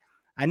back.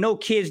 I know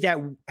kids that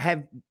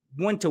have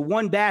went to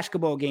one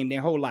basketball game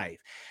their whole life.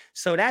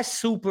 So that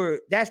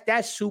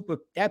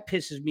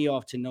pisses me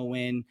off to no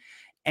end.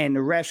 And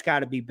the refs got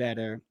to be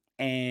better.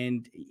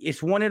 And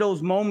it's one of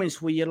those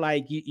moments where you're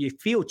like, you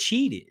feel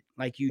cheated.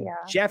 Like you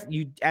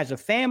as a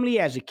family,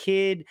 as a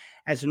kid,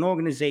 as an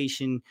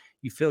organization,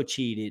 you feel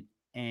cheated.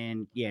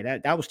 And yeah,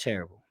 that was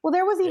terrible. Well,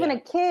 there was even a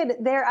kid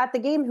there at the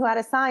game who had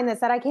a sign that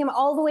said, I came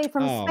all the way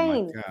from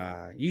Spain. Oh my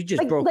God. You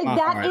just broke my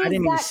heart. I didn't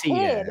even see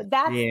that.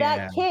 That's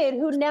that kid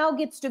who now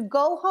gets to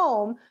go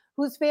home,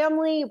 whose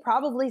family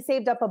probably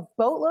saved up a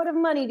boatload of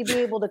money to be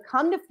able to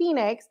come to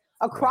Phoenix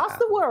across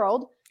the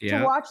world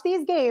to watch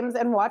these games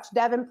and watch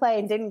Devin play,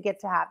 and didn't get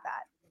to have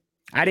that.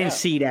 I didn't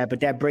see that,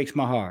 but that breaks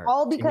my heart.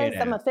 All because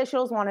some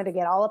officials wanted to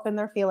get all up in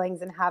their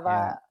feelings and have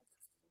a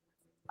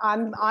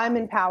I'm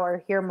in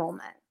power here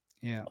moment.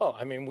 Yeah. Well,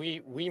 I mean,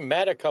 we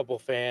met a couple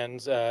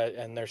fans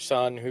and their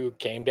son who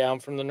came down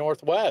from the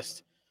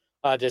Northwest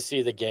to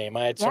see the game.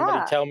 I had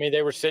somebody tell me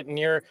they were sitting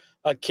near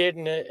a kid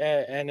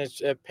and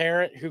his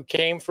parent who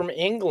came from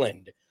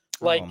England.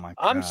 Like,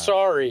 I'm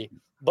sorry,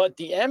 but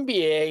the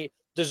NBA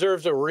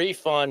deserves a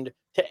refund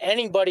to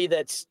anybody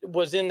that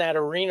was in that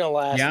arena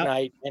last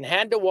night and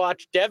had to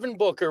watch Devin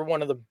Booker,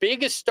 one of the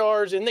biggest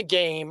stars in the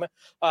game,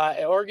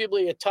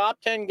 arguably a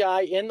top 10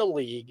 guy in the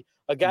league,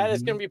 a guy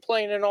that's going to be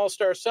playing an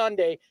All-Star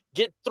Sunday,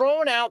 get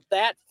thrown out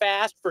that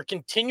fast for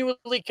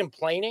continually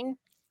complaining.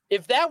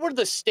 If that were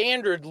the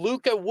standard,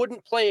 Luka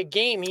wouldn't play a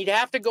game. He'd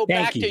have to go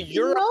back to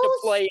Europe to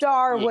play. No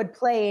star would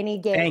play any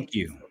game. Thank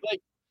you.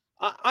 Like,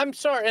 I'm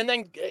sorry. And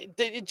then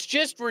it's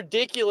just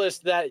ridiculous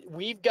that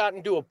we've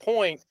gotten to a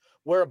point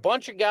where a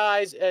bunch of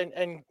guys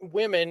and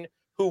women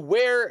who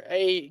wear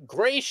a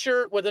gray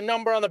shirt with a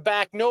number on the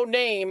back, no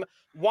name,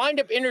 wind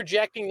up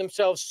interjecting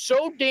themselves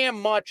so damn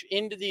much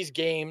into these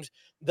games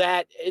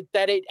that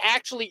it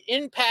actually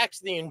impacts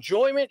the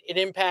enjoyment. It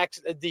impacts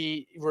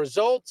the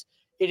results.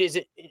 It is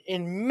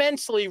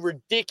immensely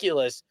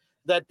ridiculous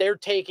that they're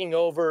taking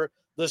over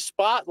the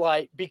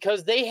spotlight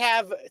because they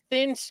have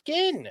thin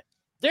skin.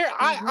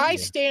 I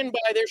stand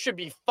by. There should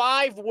be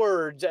 5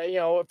 words,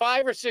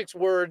 5 or 6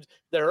 words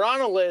that are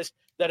on a list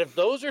that if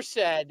those are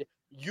said,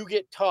 you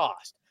get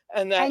tossed,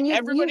 and that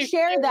everybody you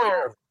share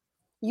that. Of.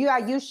 Yeah,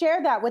 you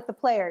share that with the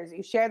players.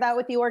 You share that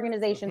with the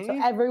organization, so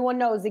everyone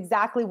knows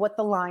exactly what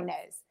the line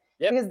is.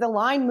 Yep. Because the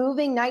line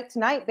moving night to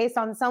night based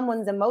on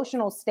someone's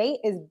emotional state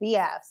is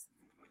BS.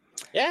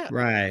 Yeah.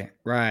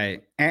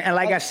 Right. And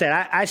like I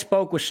said, I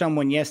spoke with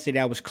someone yesterday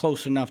that was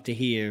close enough to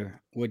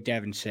hear what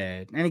Devin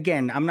said. And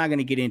again, I'm not going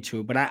to get into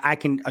it, but I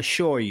can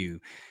assure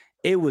you,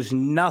 it was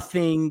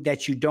nothing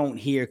that you don't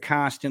hear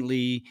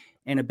constantly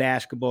in a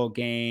basketball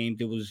game.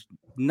 There was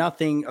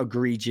nothing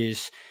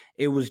egregious.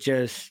 It was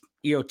just,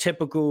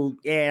 typical.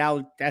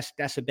 Yeah,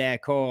 that's a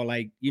bad call.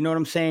 Like, you know what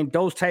I'm saying?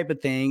 Those type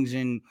of things.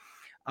 And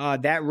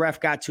that ref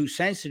got too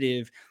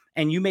sensitive.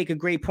 And you make a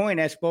great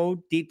point,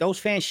 Espo. Those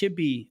fans should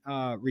be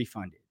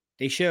refunded.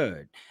 They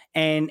should.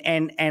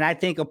 And I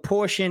think a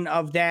portion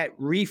of that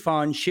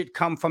refund should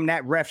come from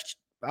that ref's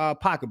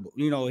pocketbook,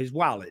 his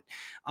wallet.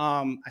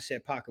 I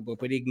said pocketbook,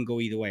 but it can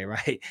go either way,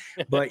 right?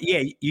 But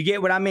yeah, you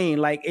get what I mean?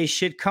 Like, it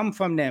should come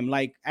from them.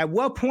 Like, at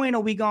what point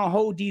are we going to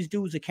hold these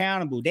dudes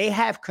accountable? They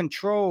have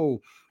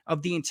control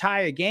of the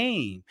entire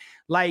game.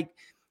 Like,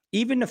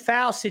 even the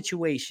foul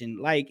situation,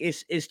 like,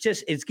 it's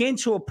getting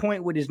to a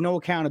point where there's no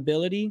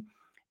accountability.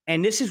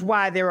 And this is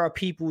why there are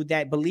people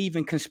that believe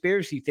in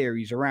conspiracy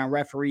theories around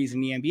referees in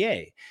the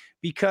NBA,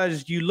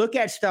 because you look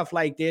at stuff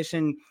like this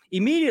and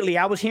immediately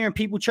I was hearing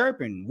people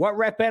chirping, what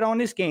ref bet on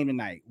this game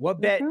tonight?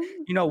 What bet,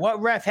 what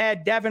ref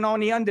had Devin on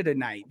the under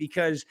tonight?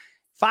 Because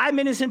 5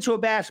 minutes into a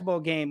basketball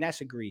game,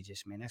 that's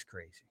egregious, man. That's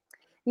crazy.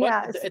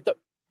 Yeah.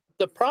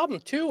 The problem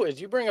too is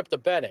you bring up the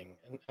betting.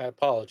 And I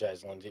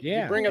apologize, Lindsay.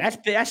 Yeah,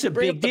 that's a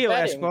big deal,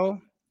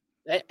 Espo.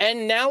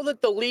 And now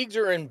that the leagues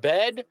are in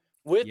bed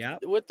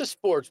with the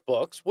sports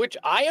books, which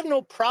I have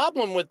no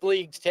problem with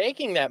leagues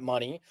taking that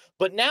money,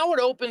 but now it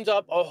opens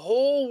up a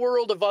whole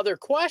world of other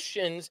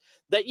questions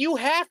that you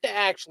have to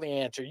actually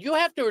answer. You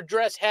have to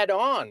address head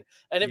on.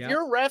 And if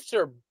your refs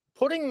are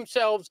putting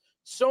themselves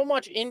so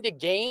much into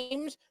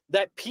games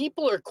that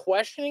people are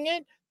questioning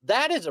it,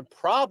 that is a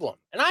problem.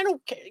 And I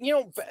don't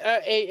care,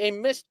 a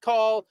missed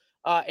call,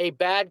 a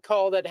bad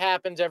call that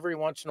happens every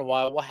once in a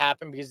while will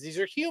happen because these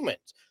are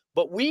humans.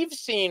 But we've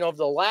seen over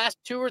the last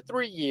 2 or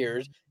 3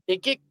 years,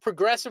 it get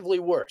progressively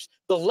worse.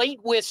 The late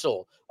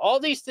whistle,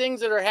 all these things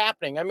that are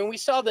happening. I mean, we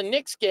saw the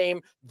Knicks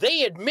game.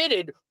 They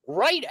admitted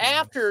right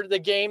after the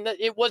game that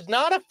it was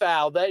not a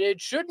foul, that it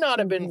should not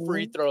have been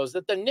free throws,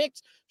 that the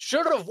Knicks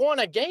should have won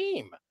a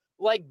game.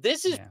 Like,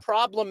 this is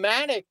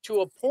problematic to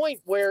a point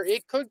where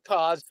it could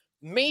cause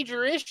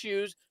major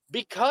issues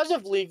because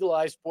of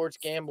legalized sports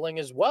gambling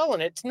as well.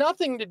 And it's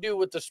nothing to do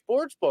with the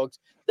sports books.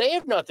 They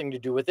have nothing to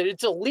do with it.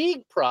 It's a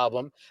league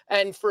problem.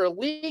 And for a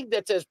league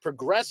that's as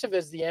progressive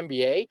as the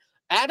NBA,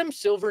 Adam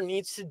Silver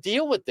needs to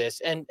deal with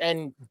this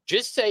and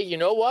just say, you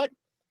know what?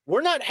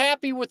 We're not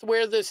happy with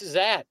where this is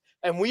at.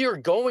 And we are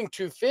going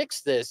to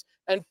fix this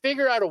and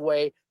figure out a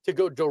way to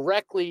go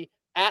directly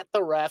at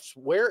the refs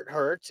where it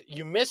hurts.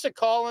 You miss a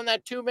call in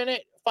that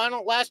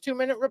last 2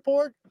 minute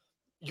report,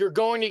 you're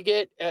going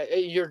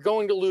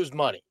to lose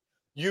money.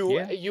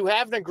 You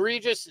have an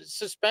egregious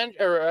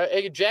suspension or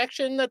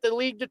ejection that the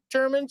league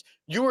determines,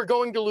 you are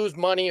going to lose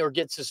money or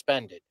get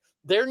suspended.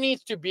 There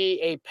needs to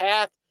be a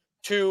path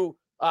to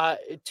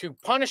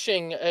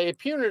punishing, a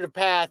punitive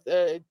path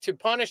to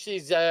punish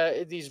these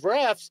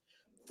refs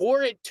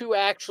for it to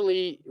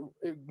actually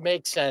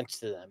make sense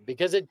to them,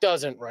 because it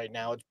doesn't right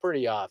now. It's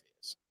pretty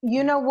obvious.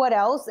 You know what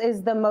else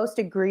is the most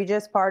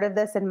egregious part of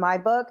this in my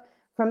book?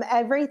 From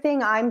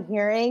everything I'm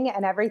hearing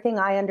and everything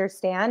I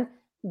understand,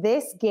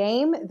 this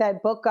game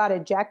that Book got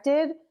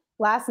ejected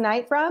last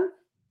night from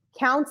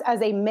counts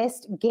as a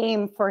missed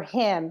game for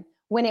him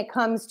when it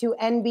comes to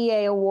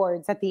NBA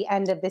awards at the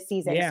end of the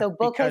season. So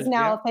Book has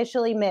now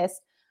officially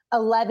missed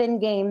 11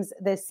 games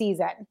this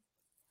season.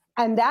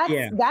 And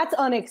that's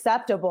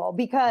unacceptable,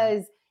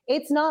 because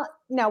it's not.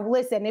 Now,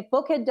 listen, if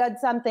Book had done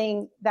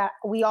something that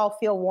we all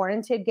feel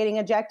warranted getting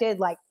ejected,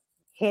 like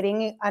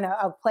hitting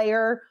a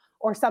player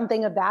or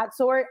something of that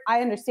sort,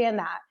 I understand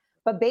that.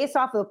 But based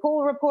off of the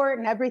pool report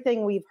and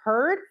everything we've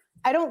heard,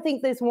 I don't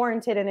think this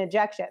warranted an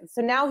ejection.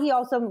 So now he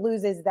also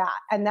loses that.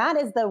 And that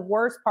is the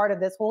worst part of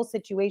this whole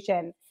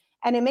situation.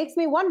 And it makes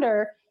me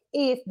wonder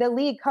if the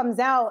league comes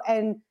out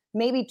and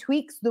maybe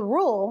tweaks the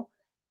rule,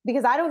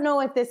 because I don't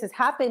know if this has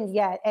happened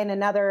yet in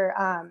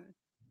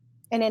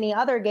any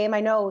other game.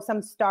 I know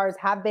some stars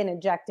have been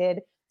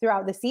ejected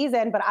throughout the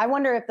season, but I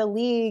wonder if the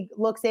league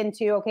looks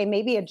into, okay,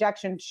 maybe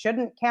ejection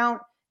shouldn't count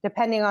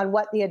depending on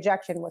what the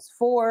ejection was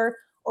for,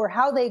 or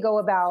how they go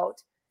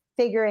about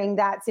figuring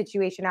that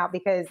situation out,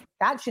 because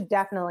that should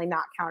definitely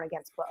not count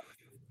against Book.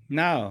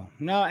 No.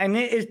 And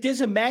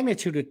there's a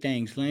magnitude of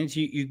things, Lynch.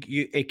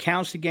 It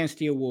counts against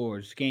the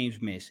awards, games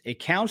missed. It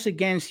counts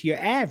against your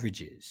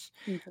averages.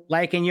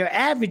 And your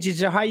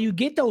averages are how you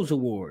get those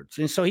awards.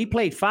 And so he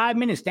played 5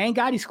 minutes. Thank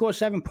God he scored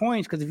 7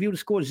 points, because if he would have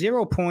scored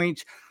 0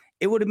 points,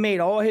 it would have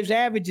made all his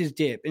averages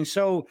dip. And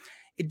so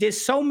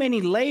there's so many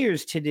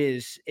layers to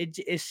this.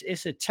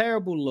 It's a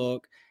terrible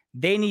look.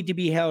 They need to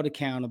be held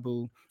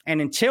accountable.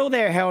 And until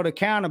they're held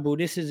accountable,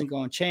 this isn't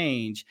going to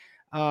change.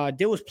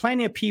 There was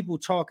plenty of people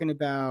talking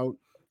about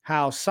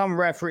how some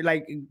referee,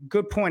 like,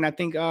 good point. I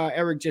think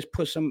Eric just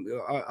put some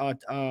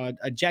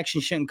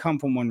ejection shouldn't come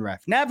from one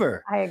ref.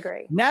 Never. I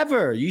agree.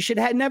 Never. You should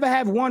never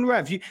have one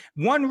ref.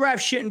 One ref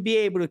shouldn't be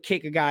able to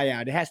kick a guy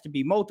out. It has to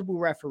be multiple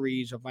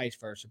referees or vice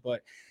versa.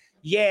 But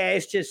yeah,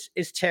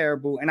 it's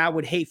terrible. And I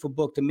would hate for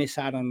Book to miss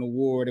out on an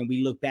award. And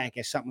we look back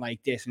at something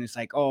like this and it's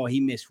like, oh,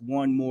 he missed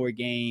one more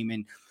game.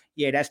 And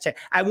yeah, that's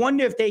I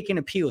wonder if they can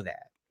appeal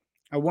that.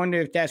 I wonder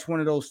if that's one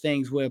of those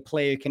things where a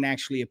player can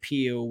actually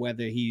appeal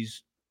whether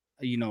he's,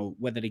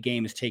 whether the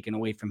game is taken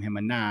away from him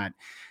or not.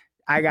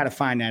 I got to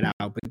find that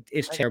out, but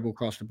it's terrible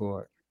across the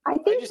board. I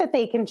think that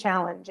they can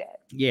challenge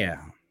it.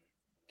 Yeah,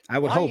 I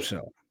would hope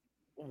so.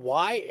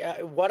 Why?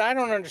 What I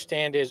don't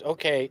understand is,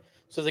 okay,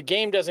 so the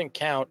game doesn't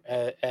count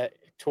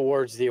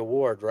towards the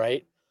award,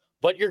 right?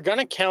 But you're going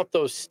to count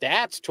those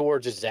stats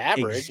towards his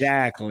average.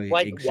 Exactly.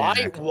 Like,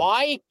 exactly.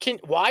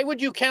 why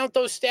would you count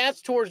those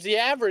stats towards the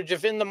average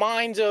if in the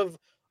minds of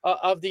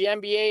the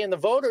NBA and the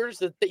voters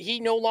that he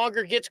no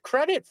longer gets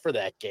credit for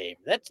that game?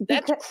 That's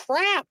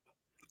crap.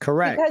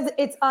 Correct. Because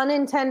it's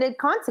unintended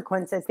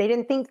consequences. They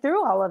didn't think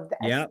through all of this.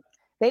 Yep.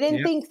 They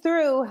didn't think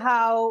through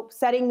how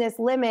setting this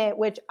limit,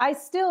 which I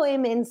still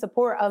am in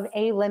support of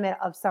a limit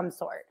of some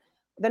sort.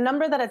 The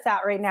number that it's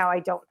at right now,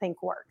 I don't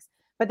think works.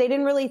 But they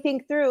didn't really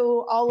think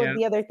through all of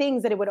the other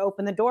things that it would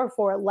open the door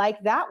for,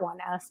 like that one,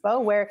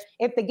 Espo, where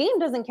if the game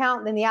doesn't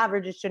count, then the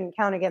averages shouldn't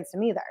count against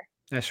him either.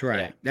 That's right.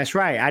 Yeah. That's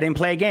right. I didn't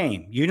play a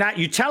game.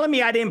 You're telling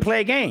me I didn't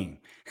play a game.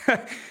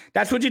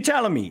 That's what you're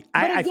telling me.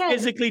 I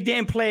physically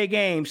didn't play a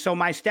game, so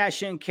my stats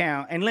shouldn't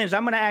count. And Linz,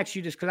 I'm going to ask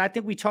you this because I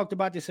think we talked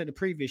about this at the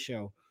previous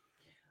show.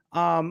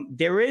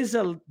 There is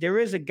a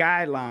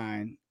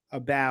guideline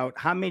about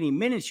how many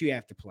minutes you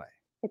have to play.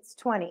 It's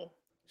 20.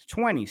 It's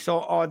 20.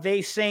 So are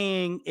they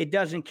saying it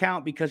doesn't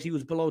count because he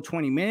was below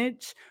 20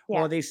 minutes? Yeah.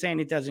 Or are they saying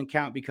it doesn't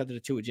count because of the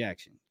two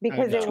ejections?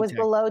 Because it was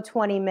below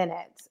 20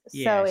 minutes.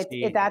 So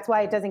that's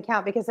why it doesn't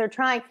count, because they're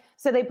trying.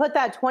 So they put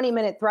that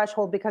 20-minute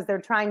threshold because they're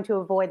trying to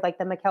avoid like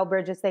the Mikal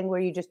Bridges thing where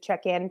you just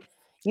check in,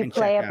 you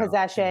play a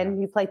possession,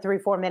 you play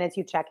 3-4 minutes,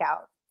 you check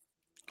out.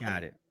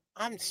 Got it.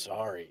 I'm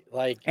sorry.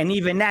 And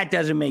even that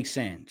doesn't make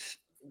sense.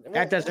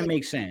 That doesn't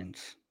make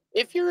sense.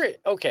 If you're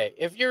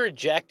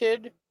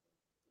ejected,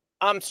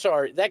 I'm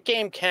sorry, that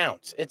game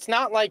counts. It's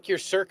not like you're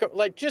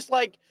just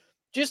like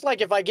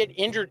if I get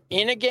injured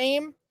in a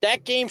game,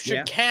 that game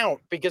should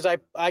count because I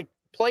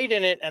played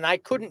in it and I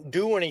couldn't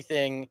do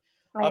anything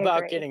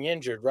about getting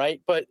injured, right?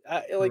 But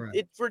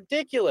it's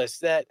ridiculous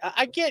that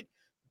I get.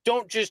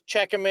 Don't just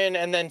check him in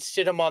and then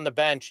sit him on the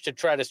bench to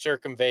try to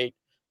circumvent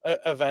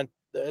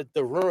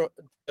the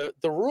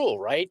rule,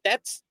 right?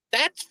 That's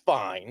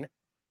fine,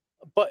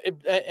 but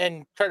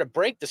and try to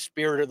break the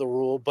spirit of the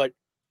rule, but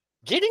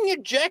getting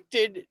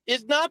ejected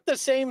is not the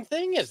same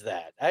thing as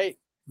that.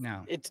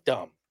 No, it's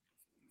dumb.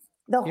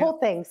 The whole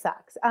thing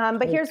sucks.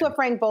 But here's what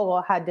Frank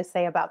Vogel had to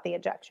say about the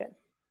ejection.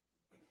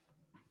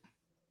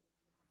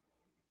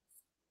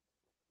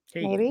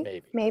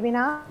 Maybe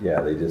not.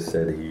 Yeah, they just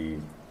said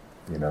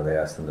they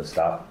asked him to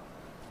stop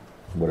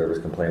whatever his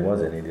complaint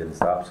was, and he didn't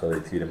stop, so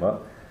they teed him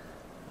up.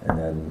 And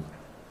then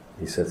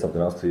he said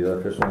something else to the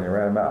other official and he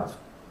ran him out.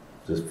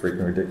 Just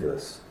freaking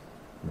ridiculous.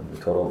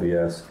 Total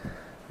BS.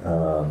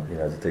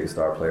 To take a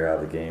star player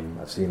out of the game.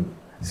 I've seen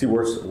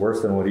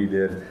worse than what he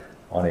did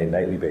on a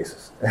nightly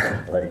basis.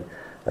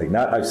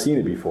 I've seen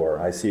it before.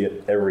 I see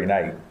it every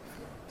night.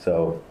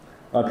 So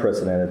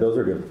unprecedented. Those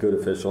are good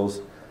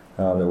officials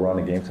that were on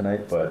the game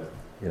tonight, but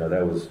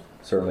that was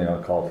certainly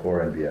uncalled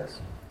for and BS.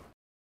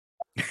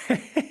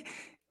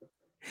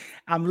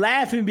 I'm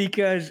laughing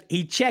because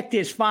he checked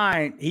his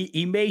fine.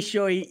 He made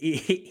sure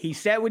he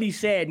said what he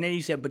said, and then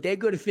he said, but they're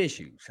good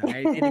officials.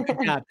 Right? They did a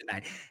good job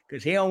tonight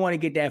because he don't want to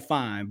get that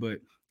fine. But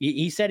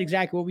he said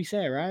exactly what we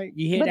said, right?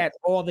 You hear that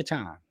all the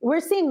time.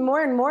 We're seeing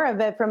more and more of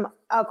it from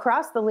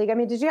across the league. I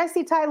mean, did you guys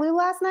see Ty Lue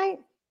last night?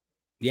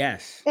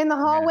 Yes. In the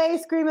hallway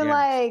screaming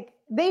like,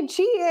 they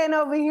cheating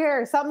over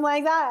here, something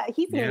like that.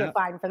 He's going to get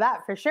fined for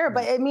that for sure.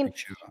 But I mean,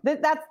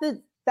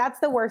 that's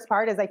the worst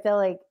part is I feel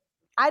like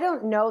I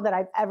don't know that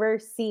I've ever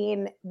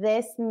seen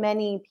this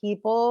many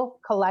people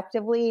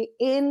collectively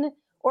in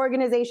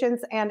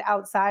organizations and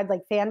outside,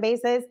 like fan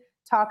bases,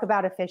 talk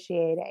about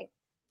officiating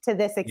to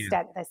this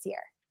extent this year.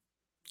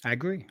 I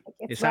agree.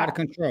 It's out of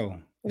control.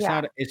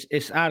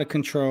 It's out of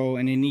control,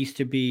 and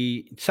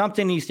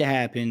something needs to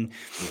happen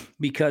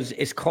because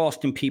it's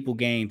costing people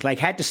games. Like,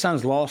 had the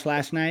Suns lost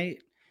last night,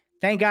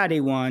 thank God they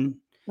won.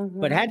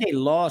 Mm-hmm. But had they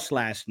lost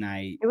last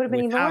night, it would have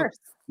been even worse.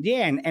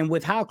 Yeah, and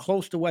with how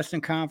close the Western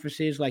Conference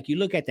is, like you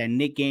look at that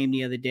Knicks game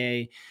the other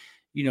day,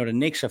 the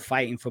Knicks are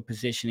fighting for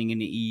positioning in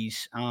the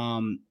East.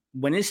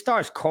 When it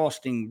starts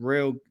costing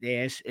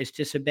it's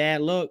just a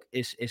bad look.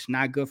 It's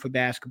not good for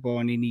basketball,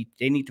 and they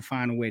need to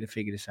find a way to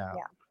figure this out.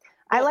 Yeah,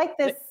 I like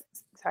this.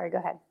 Sorry, go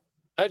ahead.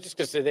 I was just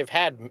gonna say they've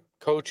had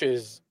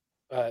coaches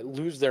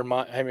lose their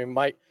mind. I mean,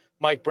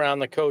 Mike Brown,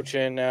 the coach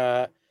in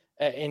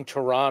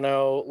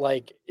Toronto,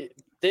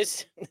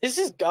 this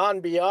has gone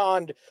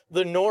beyond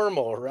the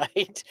normal,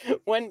 right?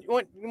 When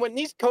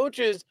these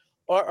coaches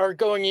are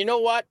going, you know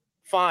what?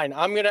 Fine,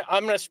 I'm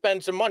gonna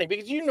spend some money,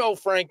 because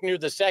Frank knew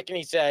the second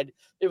he said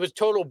it was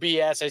total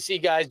BS. I see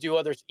guys do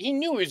others. He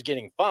knew he was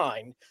getting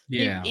fined.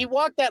 Yeah. He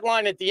walked that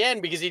line at the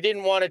end because he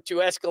didn't want it to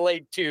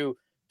escalate to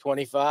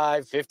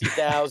 25,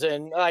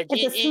 50,000. Like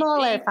It's a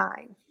smaller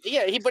fine.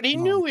 Yeah, but he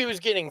knew he was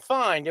getting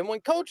fined. And when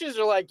coaches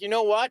are like, you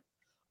know what?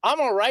 I'm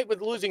all right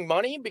with losing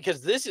money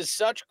because this is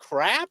such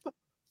crap.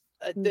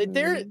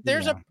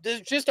 There's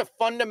just a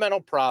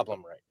fundamental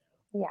problem right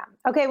now.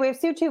 Yeah. Okay, we have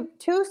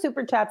two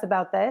super chats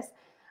about this.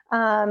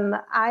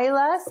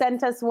 Isla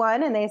sent us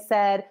one, and they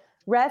said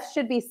refs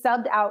should be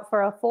subbed out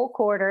for a full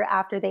quarter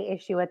after they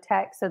issue a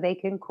text so they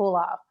can cool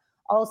off.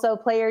 Also,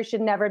 players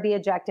should never be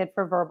ejected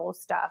for verbal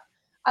stuff.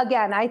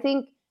 Again, I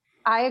think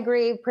I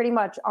agree pretty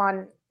much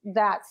on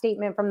that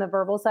statement from the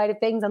verbal side of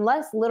things.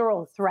 Unless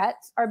literal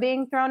threats are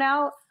being thrown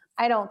out,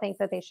 I don't think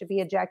that they should be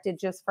ejected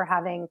just for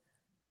having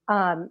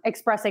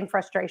expressing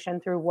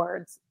frustration through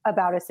words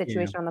about a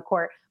situation on the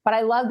court. But I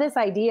love this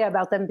idea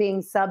about them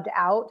being subbed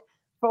out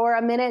for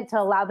a minute to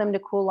allow them to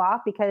cool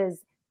off, because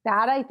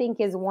that, I think,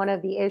 is one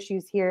of the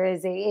issues here.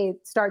 Is it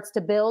starts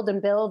to build,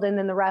 and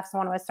then the refs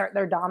want to assert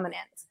their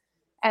dominance,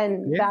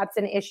 and that's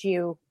an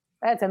issue.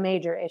 That's a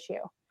major issue.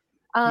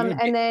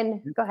 And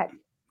then go ahead.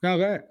 No,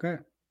 go ahead.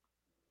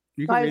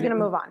 I was going to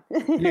move on.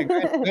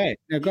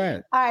 Go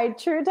ahead. All right.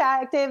 True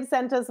Detective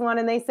sent us one,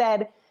 and they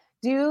said,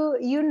 do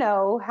you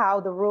know how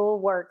the rule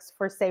works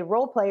for, say,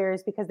 role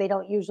players, because they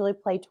don't usually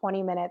play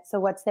 20 minutes? So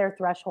what's their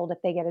threshold if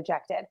they get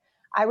ejected?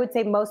 I would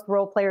say most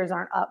role players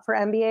aren't up for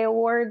NBA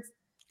awards.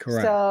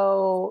 Correct.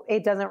 So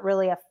it doesn't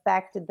really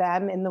affect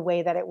them in the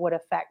way that it would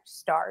affect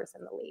stars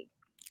in the league.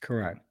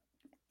 Correct.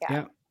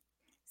 Yeah.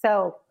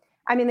 So,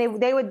 I mean, they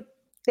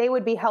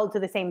would be held to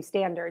the same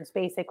standards,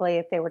 basically,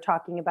 if they were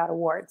talking about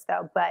awards,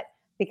 though. But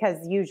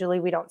because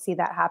usually we don't see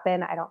that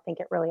happen, I don't think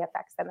it really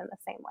affects them in the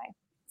same way.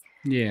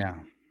 Yeah.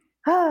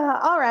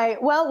 All right.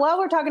 Well, while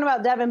we're talking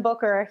about Devin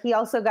Booker, he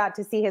also got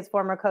to see his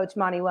former coach,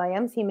 Monty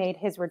Williams. He made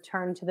his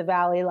return to the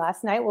Valley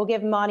last night. We'll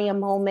give Monty a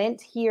moment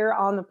here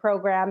on the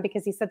program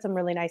because he said some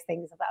really nice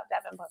things about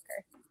Devin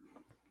Booker.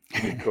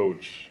 Any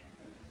coach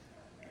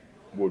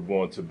would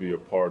want to be a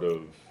part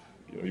of,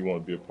 you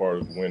want to be a part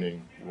of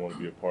winning. You want to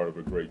be a part of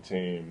a great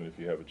team. And if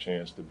you have a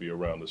chance to be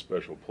around a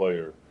special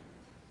player,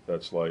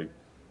 that's like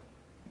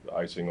the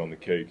icing on the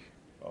cake.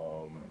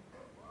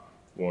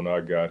 When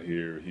I got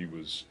here, he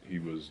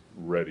was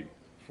ready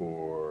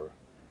for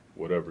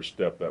whatever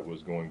step that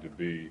was going to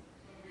be,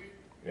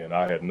 and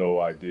I had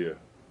no idea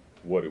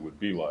what it would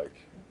be like.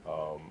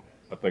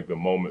 I think the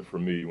moment for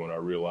me when I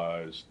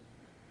realized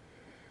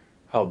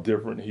how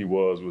different he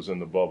was in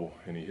the bubble,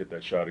 and he hit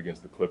that shot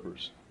against the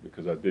Clippers,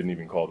 because I didn't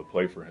even call the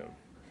play for him,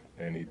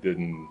 and he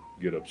didn't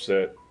get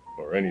upset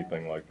or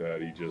anything like that.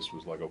 He just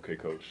was like, okay,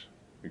 coach,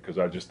 because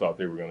I just thought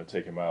they were going to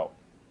take him out,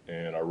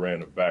 and I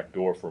ran a back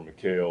door for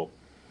Mikal,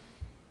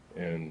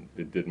 and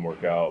it didn't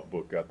work out.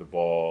 Book got the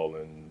ball,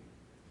 and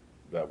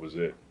that was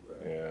it.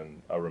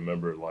 And I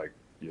remember,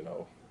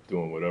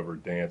 doing whatever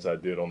dance I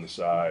did on the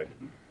side,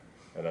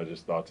 and I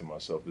just thought to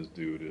myself, this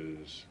dude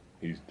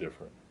he's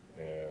different,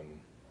 and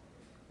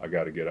I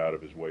got to get out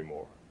of his way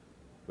more.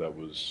 That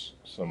was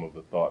some of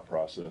the thought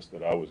process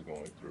that I was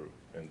going through.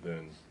 And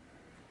then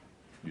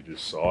you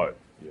just saw it,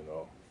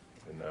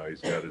 and now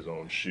he's got his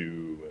own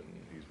shoe, and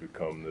he's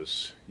become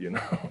this,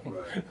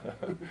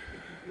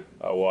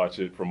 I watch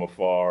it from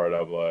afar, and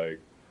I'm like,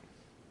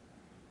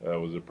 that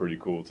was a pretty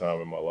cool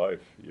time in my life,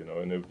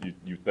 and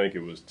you think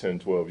it was 10,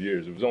 12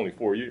 years. It was only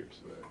 4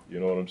 years. You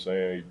know what I'm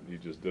saying? He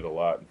just did a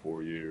lot in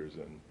 4 years,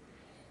 and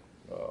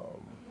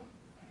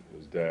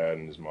his dad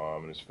and his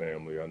mom and his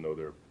family, I know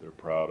they're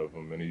proud of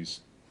him, and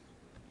he's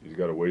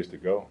got a ways to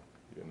go,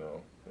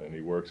 and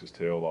he works his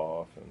tail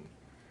off, and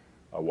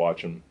I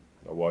watch him.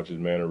 I watch his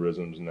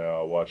mannerisms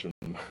now. I watch him,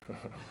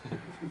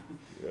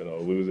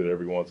 lose it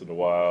every once in a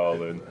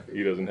while, and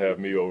he doesn't have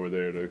me over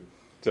there to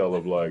tell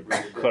him,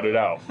 cut it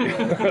out.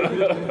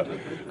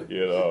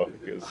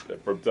 Because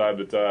from time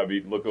to time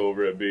he'd look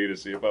over at me to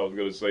see if I was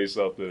going to say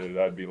something, and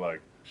I'd be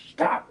like,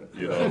 stop, and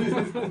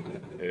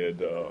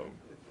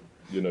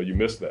you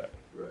miss that.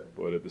 Right.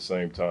 But at the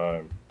same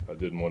time, I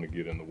didn't want to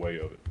get in the way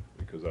of it,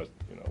 because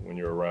when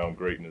you're around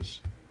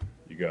greatness,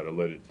 you got to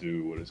let it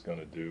do what it's going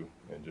to do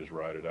and just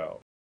ride it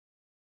out.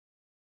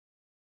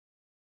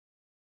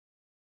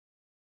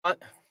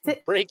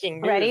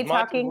 Breaking news. Ready, Monty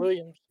talking?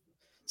 Williams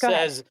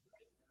says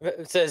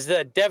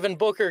that Devin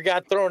Booker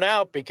got thrown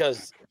out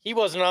because he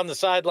wasn't on the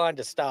sideline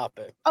to stop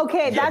it.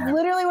 Okay, that's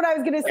literally what I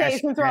was going to say.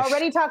 Since we're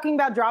already talking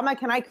about drama,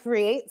 can I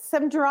create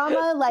some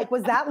drama?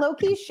 Was that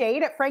low-key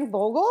shade at Frank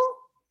Vogel?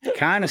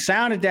 Kind of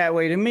sounded that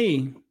way to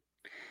me.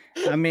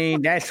 I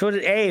mean, that's what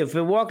if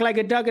it walked like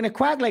a duck and it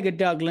quacked like a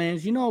duck,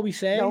 Lens, you know what we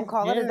say. Don't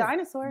call it a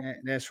dinosaur.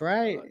 That's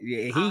right.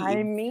 Yeah,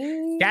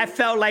 that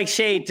felt like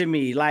shade to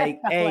me.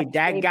 Hey,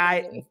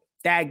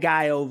 that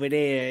guy over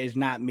there is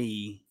not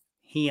me.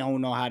 he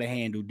don't know how to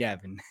handle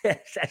Devin.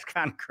 That's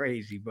kind of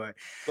crazy, but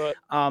But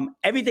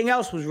everything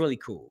else was really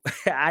cool.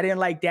 I didn't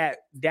like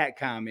that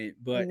comment,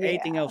 but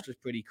everything Yeah. else was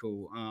pretty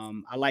cool.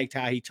 I liked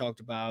how he talked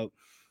about,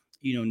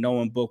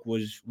 knowing Book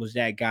was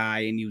that guy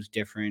and he was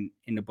different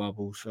in the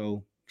bubble.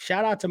 So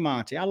shout out to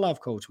Monty. I love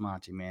Coach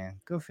Monty, man.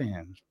 Good for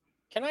him.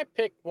 can I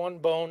pick one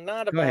bone?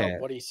 Not Go about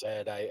ahead. what he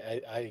said.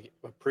 I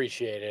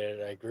appreciated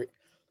it. I agree.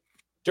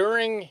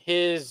 During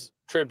his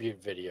tribute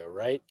video,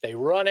 right? They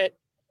run it.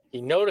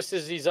 He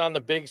notices he's on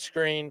the big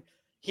screen.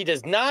 He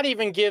does not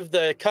even give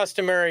the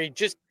customary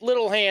just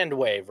little hand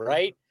wave,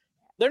 right?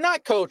 They're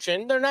not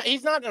coaching.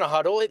 He's not in a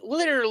huddle. It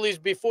literally is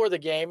before the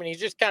game, and he's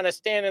just kind of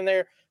standing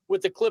there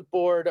with the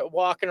clipboard,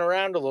 walking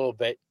around a little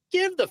bit.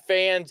 Give the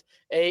fans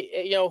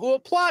who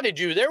applauded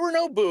you. There were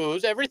no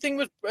boos. Everything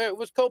was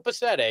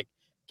copacetic.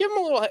 Give them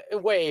a little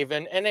wave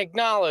and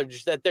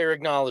acknowledge that they're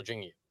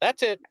acknowledging you.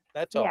 That's it.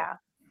 That's all. Yeah,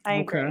 I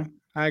agree. Okay,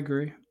 I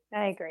agree.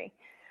 I agree.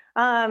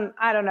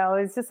 I don't know.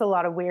 It's just a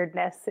lot of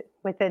weirdness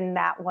within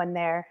that one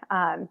there.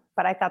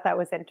 But I thought that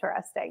was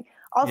interesting.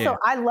 Also, Yeah.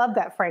 I love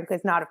that Frank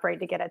is not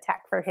afraid to get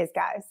attacked for his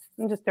guys.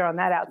 I'm just throwing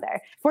that out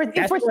there.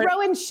 If we're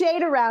throwing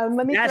shade around,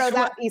 let me throw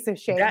that piece of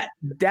shade.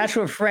 That's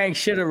what Frank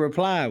should have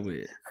replied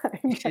with.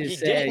 He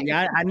did.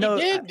 Yeah, I know.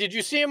 He did. Did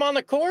you see him on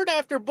the court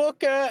after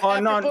Book?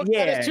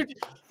 Yeah.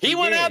 He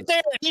went out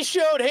there and he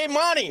showed, hey,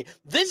 Monty,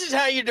 this is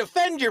how you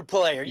defend your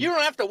player. You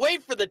don't have to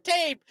wait for the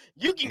tape.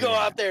 You can go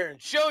out there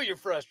and show your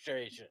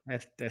frustration.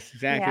 That's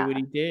exactly what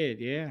he did.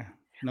 Yeah.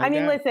 No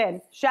doubt.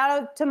 Listen, shout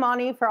out to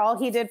Monty for all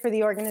he did for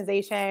the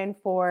organization,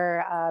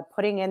 for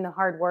putting in the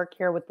hard work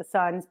here with the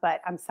Suns.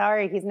 But I'm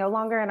sorry, he's no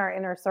longer in our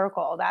inner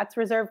circle. That's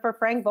reserved for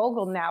Frank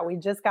Vogel now. We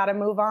just got to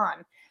move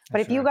on.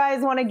 But if you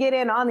guys want to get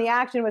in on the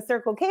action with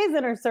Circle K's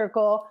inner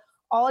circle,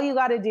 all you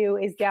got to do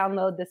is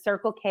download the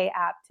Circle K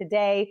app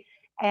today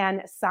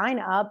and sign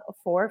up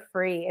for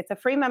free. It's a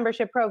free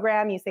membership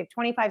program. You save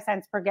 25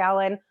 cents per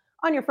gallon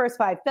on your first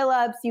 5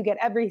 fill-ups. You get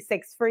every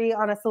 6 free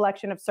on a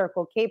selection of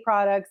Circle K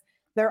products.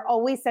 They're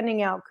always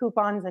sending out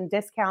coupons and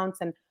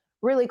discounts and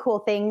really cool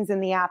things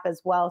in the app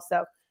as well.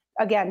 So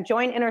again,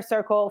 join Inner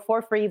Circle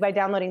for free by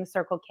downloading the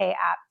Circle K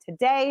app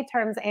today.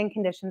 Terms and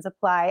conditions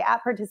apply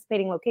at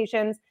participating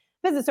locations.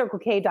 Visit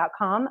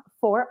CircleK.com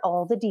for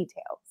all the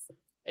details.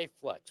 Hey,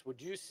 Flex,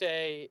 would you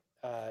say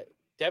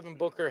Devin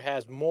Booker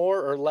has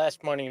more or less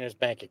money in his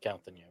bank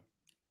account than you?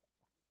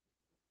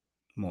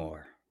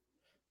 More.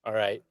 All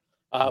right.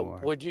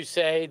 Would you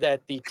say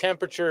that the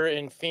temperature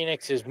in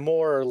Phoenix is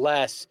more or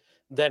less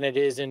than it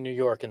is in New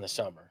York in the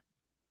summer?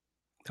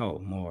 Oh,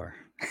 more.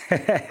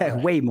 Right.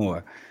 Way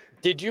more.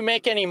 Did you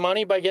make any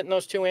money by getting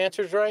those 2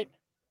 answers right?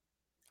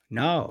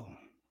 No,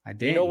 I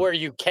didn't. You know where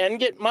you can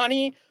get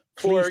money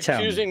for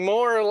choosing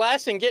more or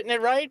less and getting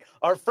it right?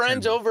 Our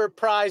friends over at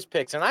Prize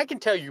Picks. And I can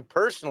tell you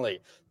personally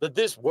that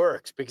this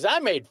works because I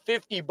made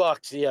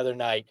 $50 the other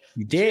night.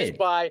 You did. Just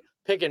by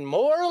picking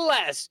more or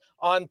less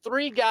on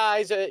 3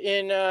 guys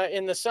in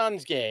the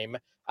Suns game.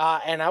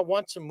 And I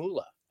won some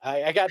moolah.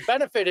 I got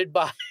benefited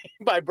by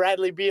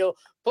Bradley Beal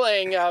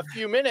playing a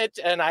few minutes,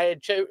 and I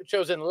had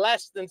chosen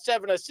less than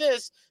 7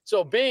 assists.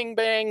 So bing,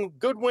 bang,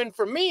 good win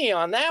for me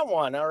on that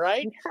one, all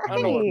right? Nice. I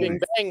don't know what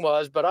bing, bang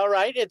was, but all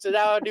right. It's an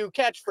how I do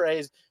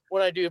catchphrase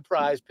when I do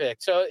Prize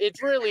Pick. So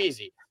it's real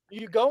easy.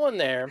 You go in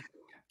there,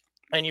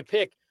 and you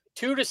pick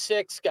 2 to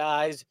 6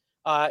 guys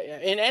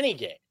in any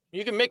game.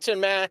 You can mix and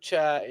match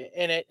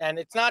in it, and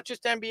it's not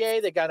just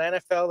NBA. They got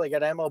NFL, they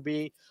got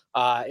MLB.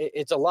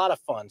 It's a lot of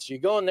fun. So you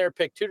go in there,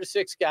 pick 2 to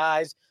 6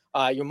 guys.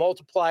 Your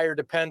multiplier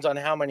depends on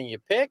how many you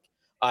pick.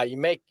 You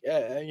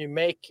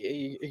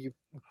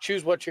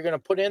choose what you're going to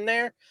put in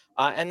there,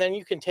 and then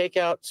you can take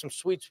out some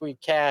sweet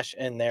cash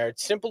in there.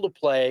 It's simple to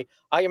play.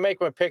 I can make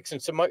my picks and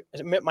submit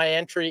my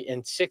entry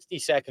in 60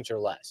 seconds or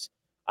less.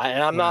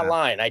 And I'm not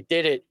lying. I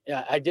did it.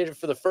 I did it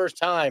for the first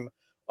time.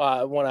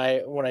 When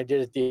I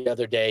did it the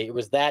other day, it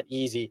was that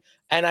easy,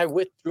 and I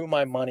withdrew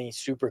my money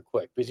super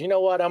quick because you know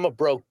what, I'm a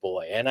broke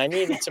boy and I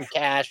needed some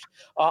cash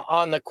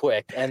on the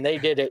quick, and they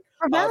did it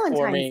for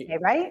Valentine's Day,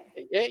 right?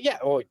 Yeah,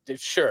 oh,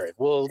 sure,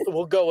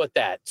 we'll go with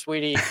that,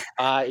 sweetie.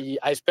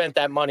 I spent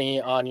that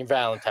money on your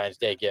Valentine's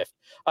Day gift.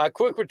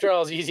 Quick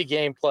withdrawals, easy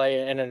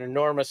gameplay, and an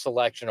enormous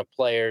selection of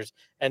players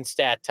and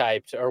stat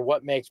types are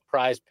what makes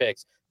Prize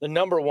Picks the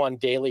 #1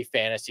 daily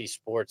fantasy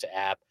sports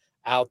app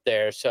out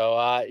there. So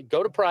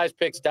go to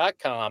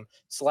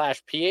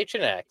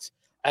prizepicks.com/PHNX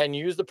and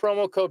use the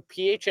promo code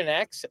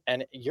PHNX,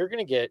 and you're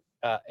going to get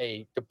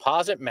a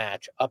deposit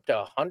match up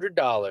to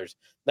 $100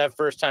 that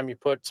first time you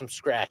put some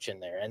scratch in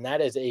there. And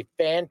that is a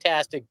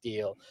fantastic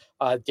deal.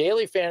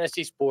 Daily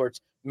fantasy sports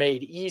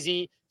made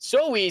easy,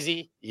 so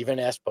easy, even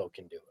Espo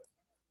can do it.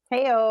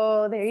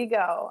 Hey-oh, there you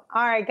go.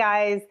 All right,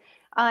 guys.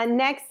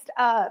 Next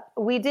up,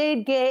 we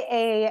did get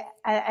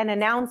an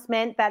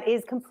announcement that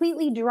is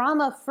completely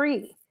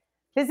drama-free.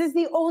 This is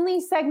the only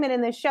segment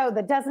in the show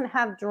that doesn't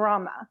have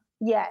drama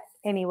yet,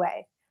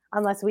 anyway,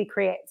 unless we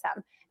create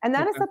some. And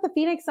that is that the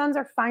Phoenix Suns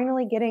are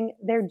finally getting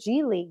their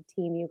G League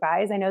team, you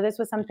guys. I know this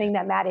was something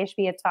that Matt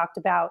Ishby had talked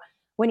about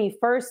when he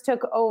first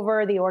took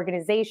over the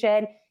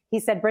organization. He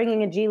said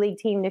bringing a G League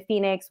team to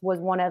Phoenix was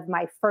one of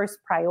my first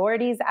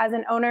priorities as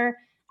an owner.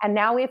 And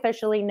now we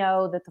officially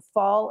know that the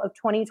fall of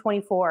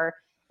 2024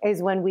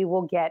 is when we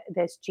will get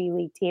this G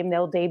League team.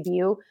 They'll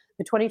debut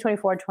the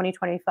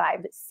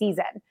 2024-2025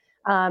 season.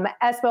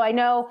 Espo, I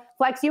know,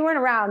 Flex, you weren't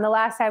around the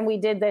last time we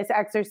did this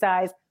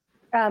exercise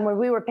where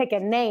we were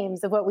picking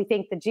names of what we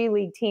think the G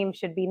League team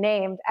should be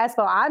named.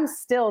 Espo, I'm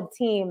still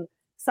team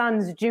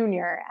Suns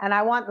Junior, and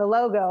I want the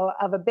logo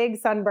of a big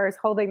sunburst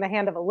holding the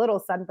hand of a little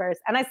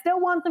sunburst. And I still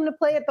want them to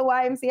play at the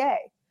YMCA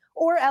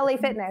or LA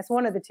Fitness,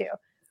 one of the two.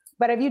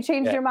 But have you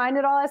changed your mind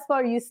at all, Espo? Or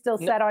are you still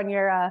set on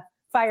your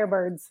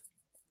Firebirds?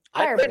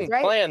 I couldn't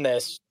plan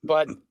this,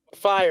 but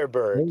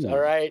Firebirds, all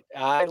right?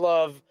 I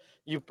love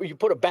you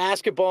put a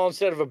basketball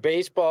instead of a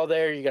baseball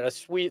there. You got a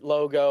sweet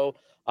logo.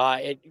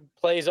 It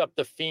plays up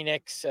the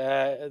Phoenix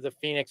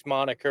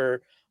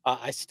moniker.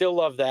 I still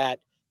love that.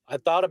 I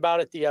thought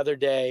about it the other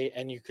day,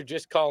 and you could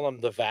just call them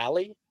the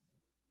Valley.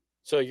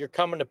 So you're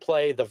coming to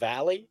play the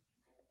Valley.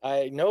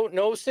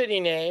 No city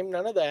name,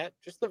 none of that,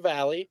 just the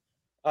Valley.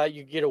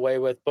 You get away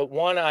with. But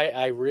one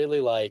I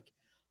really like.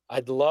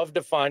 I'd love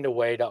to find a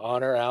way to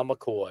honor Al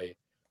McCoy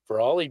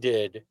for all he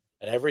did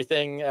and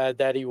everything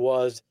that he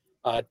was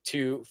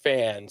to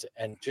fans,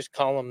 and just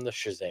call him the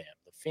Shazam,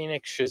 the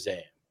Phoenix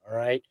Shazam. All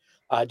right.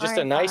 Just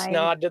a nice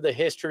nod to the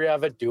history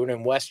of it, do it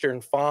in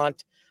Western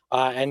font.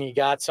 And you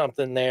got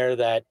something there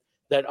that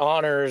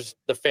honors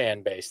the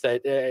fan base,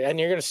 and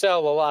you're going to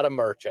sell a lot of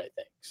merch, I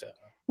think. So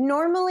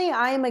normally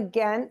I'm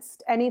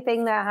against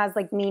anything that has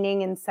like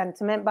meaning and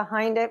sentiment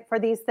behind it for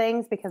these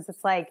things, because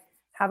it's like,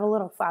 have a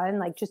little fun,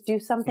 like just do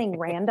something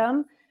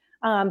random.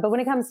 But when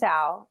it comes to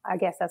Al, I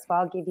guess that's why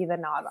I'll give you the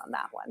nod on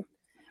that one.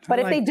 But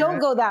if they don't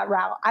go that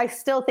route, I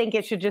still think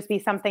it should just be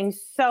something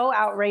so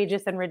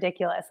outrageous and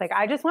ridiculous. Like,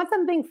 I just want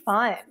something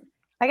fun.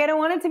 Like, I don't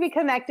want it to be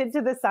connected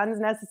to the Suns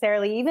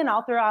necessarily. Even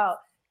I'll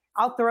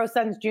throw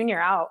Suns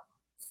Junior out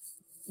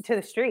to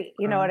the street.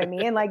 You know what I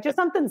mean? Like, just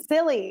something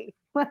silly.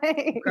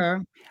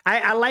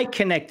 I like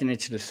connecting it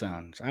to the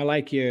Suns. I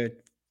like your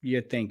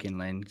thinking,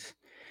 Lens.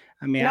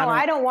 I mean, no,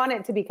 I don't want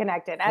it to be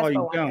connected. Espo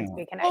wants it to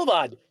be connected. Hold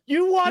on,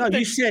 you want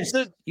you said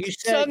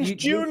Suns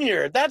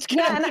Junior. That's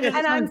connected. Yeah,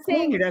 and I'm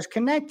saying that's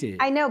connected.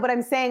 I know, but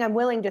I'm saying I'm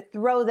willing to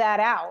throw that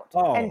out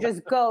and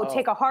just go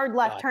take a hard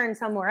left turn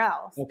somewhere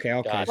else. Okay.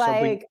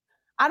 Like,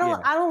 I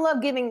don't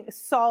love giving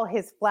Saul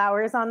his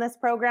flowers on this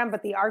program,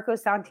 but the Arco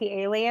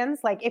Santi aliens,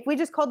 like if we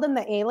just called them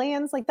the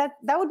aliens, like that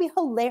would be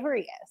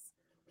hilarious.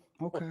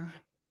 Okay.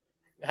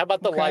 How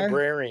about the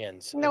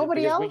librarians?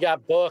 Nobody else. We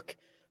got book.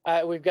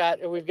 We've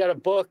got a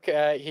book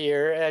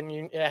here,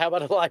 and how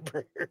about a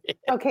library?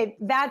 Okay,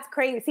 that's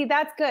crazy. See,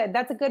 that's good.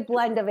 That's a good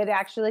blend of it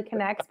actually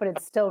connects, but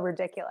it's still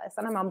ridiculous,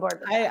 and I'm on board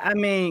with that. I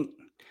mean,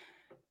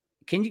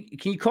 can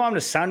you call them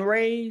the sun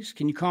rays?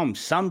 Can you call them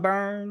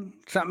sunburn?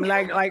 Something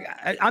like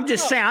I'm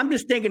just saying. I'm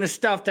just thinking of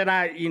stuff that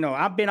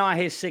I've been on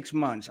here 6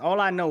 months. All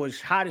I know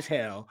is hot as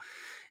hell,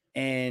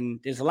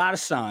 and there's a lot of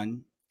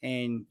sun,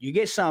 and you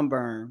get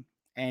sunburn,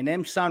 and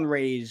them sun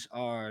rays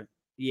are.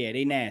 Yeah,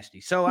 they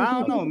nasty. So I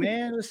don't know,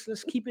 man.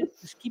 Let's keep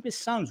it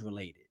Suns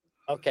related.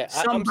 Okay,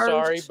 I'm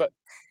sorry, but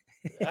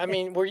I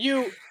mean, were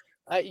you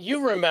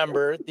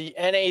remember the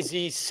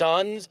NAZ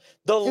Suns,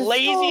 the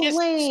laziest,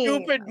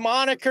 stupid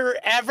moniker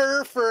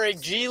ever for a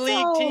G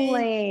League team?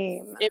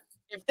 Lame.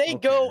 If they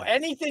go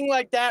anything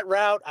like that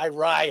route, I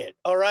riot.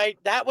 All right,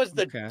 that was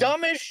the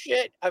dumbest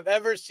shit I've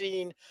ever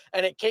seen,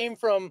 and it came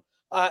from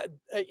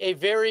a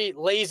very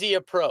lazy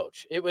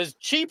approach. It was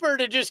cheaper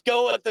to just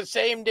go with the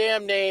same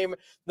damn name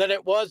than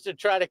it was to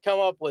try to come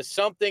up with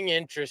something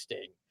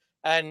interesting.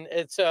 And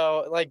it's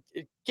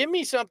give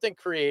me something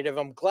creative.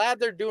 I'm glad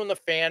they're doing the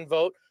fan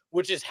vote,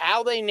 which is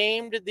how they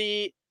named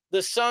the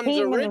Suns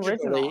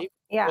originally.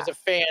 Yeah. Was a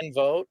fan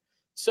vote.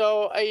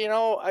 So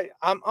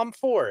I'm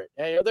for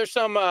it. There's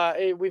some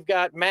we've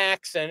got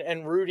Max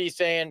and Rudy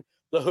saying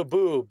the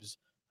Haboobs.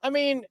 I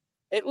mean,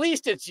 at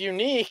least it's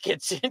unique.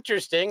 It's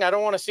interesting. I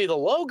don't want to see the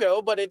logo,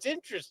 but it's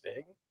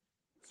interesting.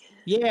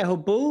 Yeah,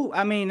 Haboob.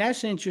 I mean,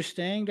 that's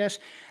interesting.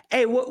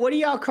 Hey, what do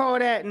y'all call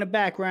that in the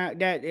background?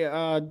 That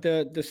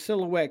the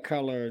silhouette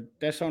color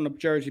that's on the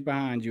jersey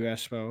behind you,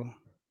 Espo.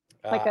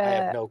 Like I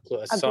have no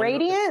clue. A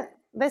gradient?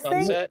 This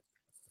sunset?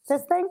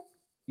 This thing?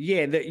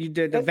 Yeah,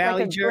 the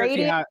Valley like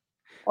jersey.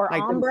 Or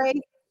like ombre.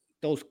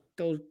 Those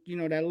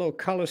that little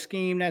color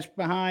scheme that's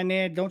behind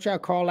there. Don't y'all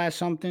call that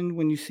something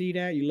when you see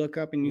that? You look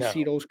up and you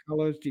see those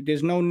colors.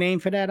 There's no name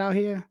for that out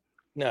here?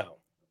 No.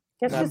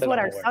 That's just what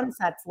our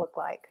sunsets look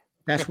like.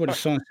 That's what a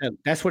sunset.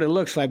 That's what it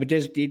looks like. But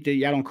I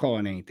don't call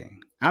it anything.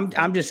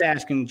 I'm just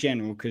asking in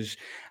general because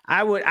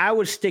I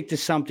would stick to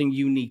something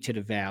unique to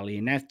the Valley,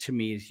 and that to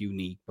me is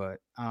unique. But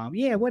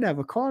yeah,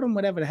 whatever. Call them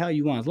whatever the hell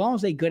you want, as long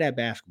as they good at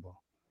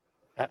basketball.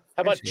 How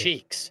about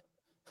Cheeks?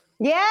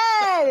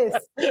 Yes,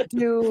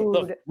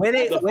 dude.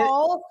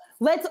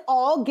 Let's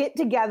all get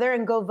together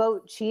and go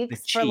vote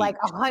Cheeks for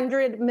like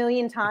 100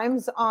 million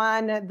times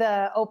on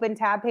the open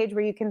tab page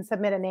where you can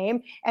submit a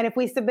name. And if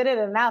we submit it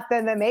enough,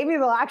 then maybe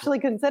they'll actually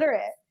consider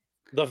it.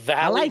 The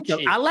Valley.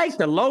 I like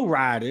the low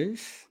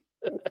riders.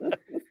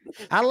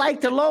 I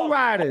like the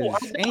lowriders.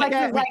 Ain't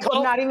that?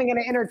 I'm not even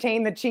going to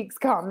entertain the cheeks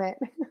comment.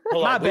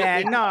 My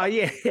bad. No,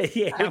 yeah.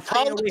 We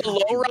call them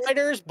the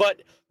lowriders,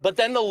 but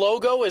then the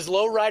logo is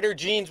lowrider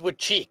jeans with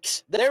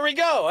cheeks. There we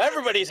go.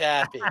 Everybody's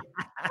happy.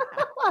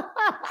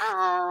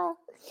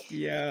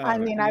 Yeah. I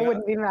mean, I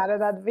wouldn't be mad at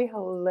that. That'd be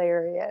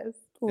hilarious.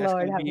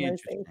 Lord have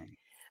mercy.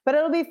 But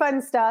it'll be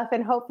fun stuff,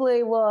 and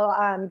hopefully we'll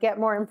get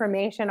more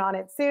information on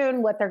it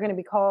soon, what they're going to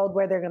be called,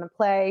 where they're going to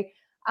play.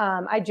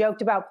 I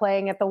joked about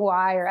playing at the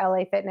Y or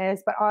LA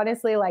Fitness, but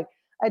honestly, like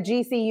a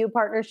GCU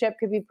partnership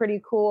could be pretty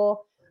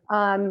cool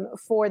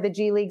for the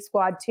G League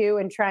squad too,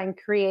 and try and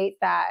create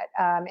that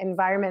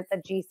environment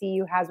that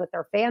GCU has with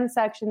their fan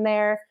section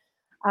there.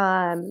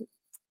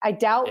 I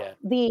doubt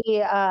the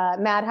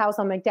Madhouse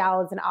on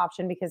McDowell is an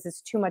option because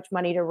it's too much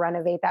money to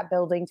renovate that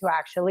building to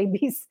actually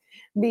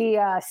be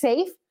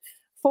safe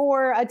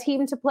for a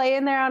team to play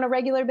in there on a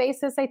regular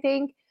basis, I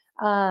think.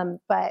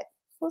 But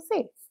we'll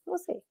see. We'll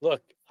see.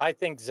 Look, I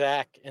think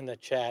Zach in the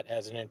chat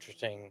has an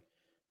interesting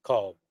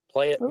call.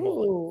 Play it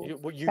more.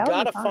 You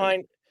got to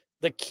find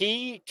the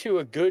key to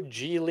a good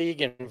G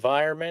League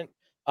environment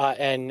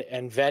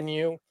and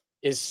venue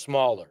is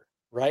smaller,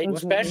 right? Mm-hmm.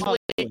 Especially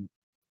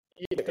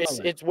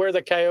it's where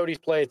the Coyotes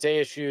play. It's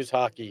ASU's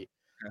hockey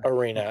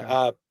arena.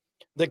 Okay.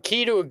 The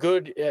key to a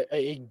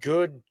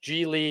good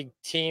G League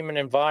team and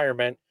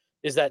environment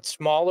is that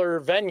smaller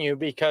venue,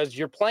 because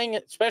you're playing,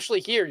 especially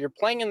here, you're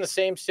playing in the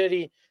same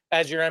city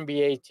as your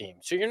NBA team.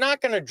 So you're not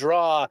going to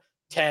draw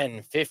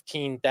 10,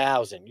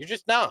 15,000. You're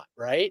just not,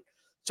 right?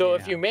 So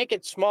if you make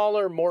it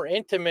smaller, more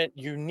intimate,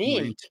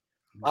 unique,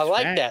 I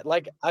like that.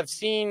 Like I've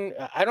seen,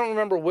 I don't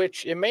remember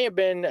which, it may have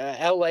been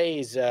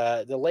LA's,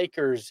 the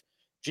Lakers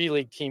G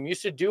League team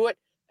used to do it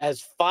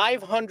as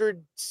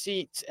 500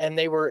 seats, and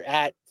they were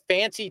at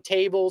fancy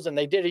tables, and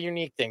they did a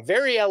unique thing.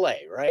 Very LA,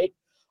 right?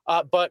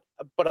 But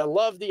I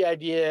love the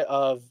idea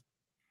of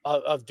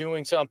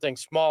doing something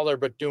smaller,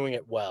 but doing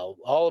it well.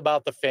 All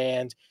about the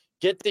fans.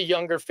 Get the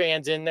younger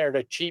fans in there at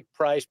a cheap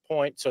price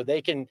point so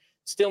they can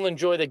still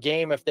enjoy the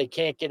game if they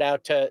can't get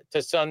out to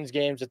Suns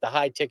games at the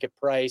high ticket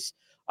price.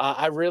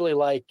 I really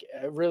like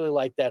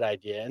that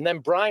idea. And then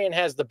Brian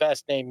has the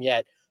best name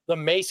yet, the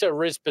Mesa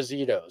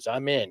Rizpositos.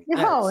 I'm in.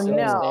 Oh,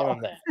 no.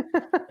 Name that.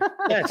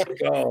 Let's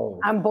go.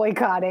 I'm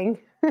boycotting.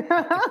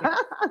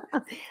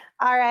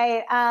 All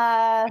right.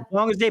 As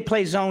long as they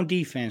play zone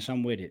defense,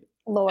 I'm with it.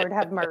 Lord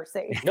have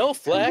mercy. No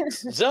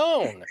flex,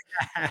 zone.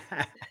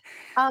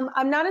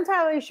 I'm not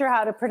entirely sure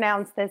how to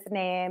pronounce this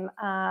name.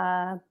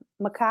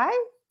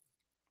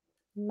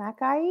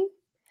 Mackay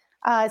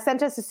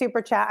sent us a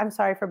super chat. I'm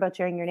sorry for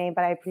butchering your name,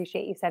 but I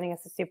appreciate you sending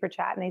us a super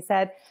chat. And they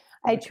said,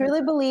 I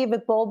truly believe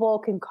if Bol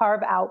can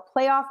carve out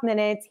playoff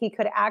minutes, he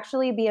could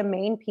actually be a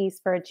main piece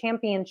for a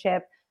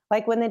championship,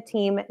 like when the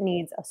team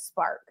needs a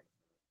spark.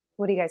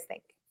 What do you guys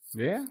think?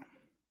 Yeah.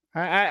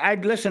 I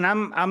listen,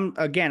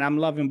 I'm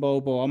loving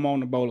Bobo. I'm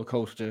on the roller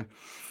coaster.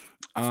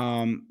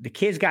 The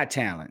kid's got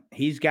talent.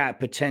 He's got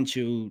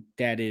potential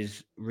that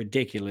is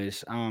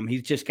ridiculous.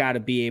 He's just got to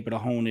be able to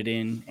hone it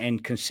in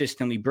and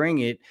consistently bring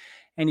it.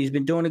 And he's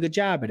been doing a good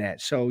job of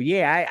that. So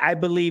yeah, I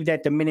believe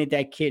that the minute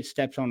that kid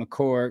steps on the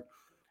court,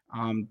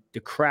 the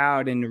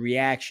crowd and the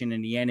reaction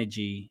and the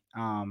energy,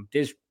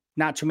 there's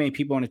not too many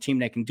people on the team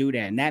that can do that,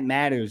 and that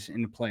matters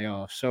in the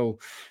playoffs. So,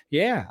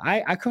 yeah,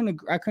 I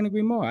couldn't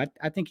agree more.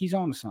 I think he's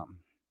on to something.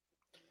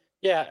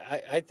 Yeah,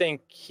 I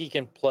think he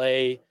can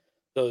play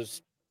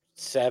those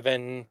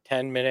 7-10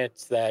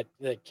 minutes that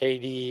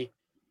KD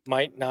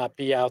might not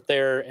be out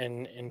there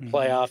in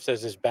playoffs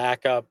as his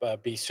backup,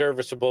 be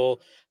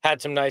serviceable.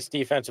 Had some nice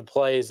defensive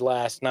plays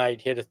last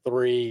night, hit a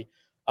 3.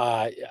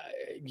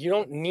 You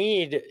don't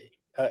need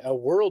a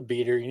world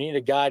beater. You need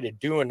a guy to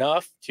do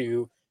enough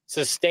to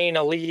sustain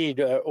a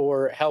lead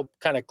or help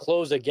kind of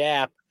close a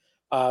gap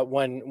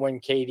when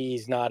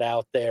KD's not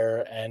out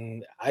there.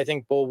 And I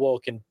think Bol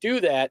can do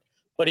that,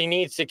 but he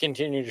needs to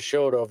continue to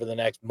show it over the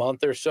next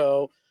month or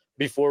so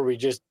before we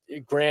just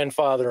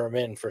grandfather him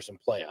in for some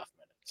playoff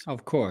minutes.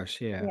 Of course,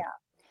 yeah.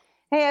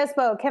 Hey,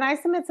 Espo, can I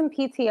submit some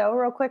PTO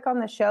real quick on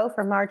the show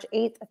for March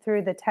 8th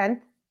through the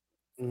 10th?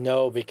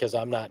 No, because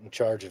I'm not in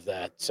charge of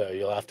that, so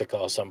you'll have to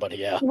call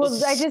somebody else. Well,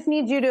 I just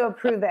need you to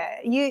approve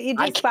it. You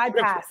just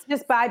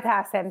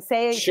bypass him.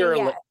 Say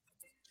yes.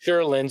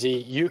 Sure,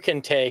 Lindsay. You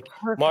can take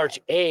March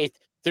 8th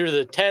through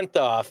the 10th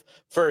off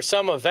for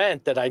some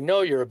event that I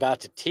know you're about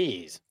to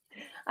tease.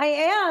 I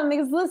am,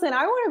 because listen,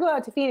 I want to go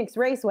out to Phoenix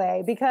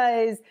Raceway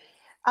because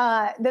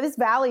this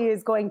valley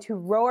is going to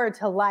roar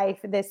to life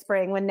this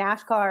spring when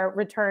NASCAR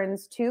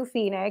returns to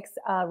Phoenix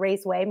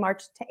Raceway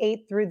March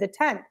 8th through the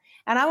 10th.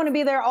 And I want to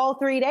be there all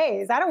 3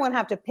 days. I don't want to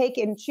have to pick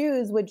and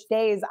choose which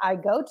days I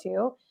go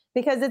to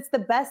because it's the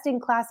best in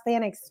class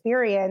fan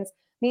experience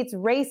meets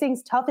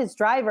racing's toughest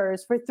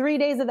drivers for 3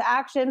 days of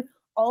action,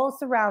 all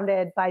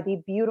surrounded by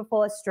the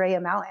beautiful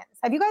Estrella Mountains.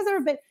 Have you guys ever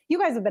been? You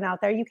guys have been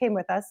out there. You came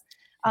with us.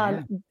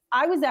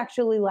 I was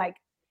actually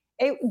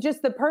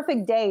just the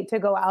perfect day to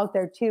go out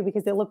there too,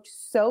 because it looked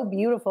so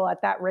beautiful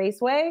at that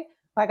raceway.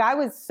 Like I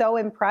was so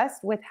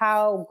impressed with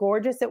how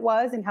gorgeous it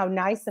was and how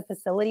nice the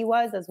facility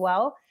was as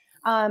well.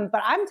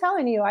 But I'm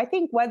telling you, I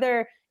think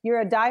whether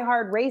you're a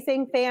diehard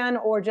racing fan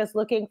or just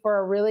looking for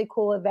a really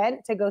cool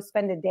event to go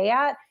spend a day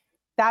at,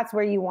 that's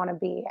where you want to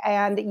be.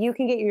 And you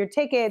can get your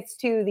tickets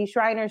to the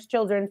Shriners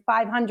Children's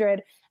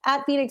 500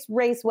 at Phoenix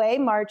Raceway,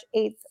 March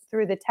 8th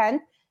through the 10th.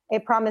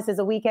 It promises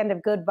a weekend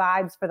of good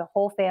vibes for the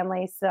whole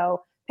family.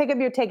 So pick up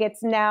your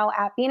tickets now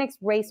at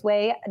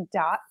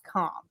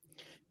phoenixraceway.com.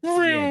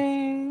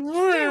 I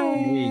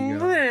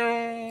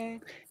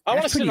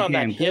want to sit on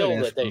that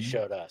hill that they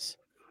showed us.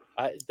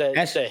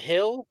 The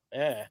hill,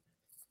 yeah.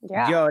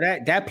 Yo,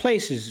 that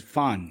place is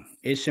fun.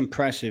 It's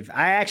impressive.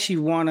 I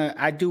do want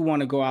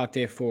to go out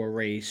there for a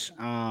race.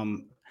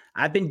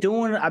 I've been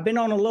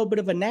on a little bit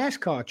of a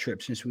NASCAR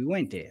trip since we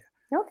went there.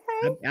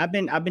 Okay. I've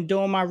been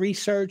doing my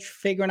research,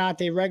 figuring out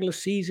their regular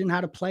season,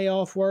 how the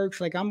playoff works.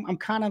 Like I'm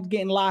kind of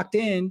getting locked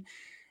in.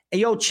 And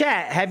yo,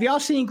 chat, have y'all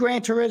seen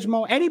Gran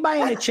Turismo?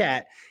 Anybody in the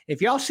chat,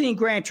 if y'all seen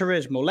Gran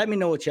Turismo, let me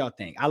know what y'all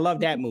think. I love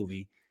that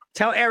movie.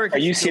 Tell Eric. Are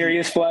you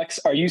serious, Flex?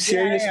 Are you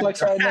serious,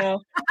 Flex, right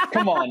now?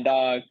 Come on,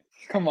 dog.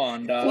 Come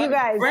on, dog. You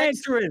guys, Gran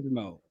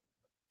Turismo.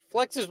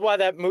 Flex is why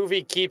that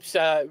movie keeps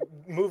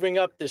moving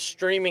up the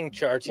streaming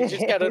charts. He's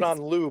just got it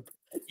on loop.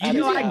 You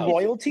know, like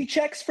royalty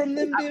checks from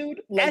them,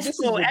 dude. Like,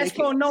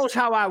 Espo knows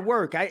how I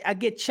work. I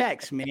get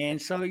checks, man.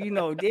 So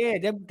yeah,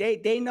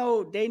 they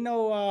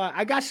know.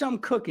 I got something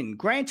cooking.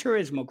 Gran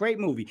Turismo, great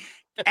movie.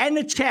 And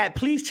the chat,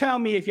 please tell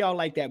me if y'all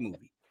like that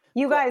movie.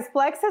 You guys,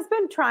 Flex has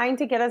been trying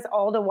to get us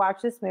all to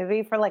watch this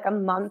movie for like a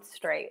month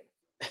straight.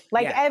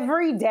 Like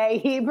every day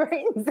he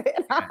brings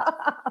it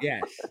up.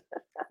 Yes.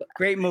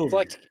 Great movie.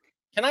 Flex,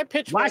 can I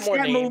pitch Watch one more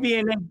that name? movie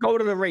and then go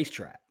to the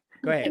racetrack.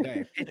 Go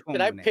ahead. Can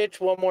I pitch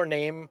one more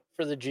name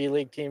for the G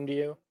League team to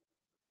you?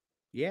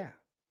 Yeah.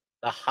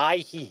 The High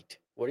Heat.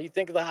 What do you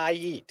think of the High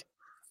Heat?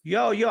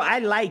 Yo, I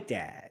like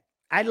that.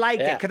 I like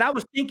that because I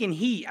was thinking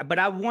Heat, but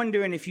I'm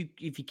wondering if you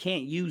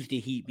can't use the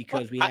Heat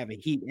because we have a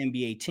Heat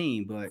NBA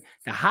team, but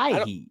the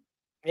High Heat.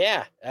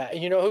 Yeah.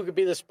 You know who could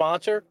be the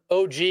sponsor?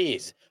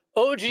 OGs.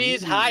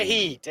 OGs High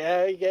Heat.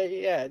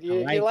 Yeah.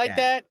 You like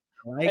that?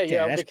 I like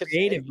that. That's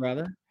creative,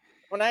 brother.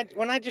 When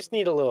I just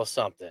need a little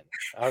something,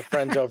 our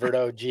friends over at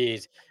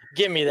OGs,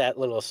 give me that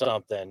little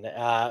something.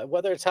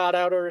 Whether it's hot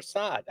out or it's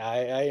not,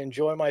 I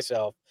enjoy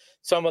myself.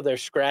 Some of their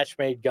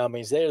scratch-made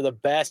gummies, they're the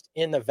best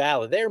in the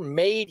valley. They're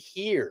made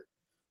here,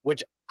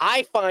 which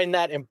I find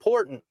that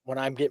important when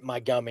I'm getting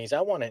my gummies.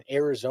 I want an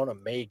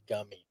Arizona-made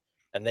gummy,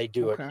 and they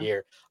do it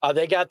here.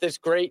 They got this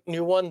great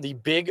new one, the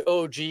Big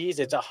OGs.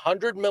 It's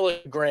 100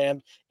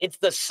 milligrams. It's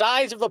the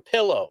size of a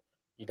pillow.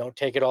 You don't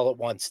take it all at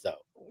once, though.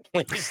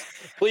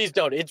 Please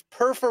don't. It's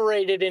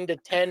perforated into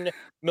 10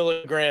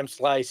 milligram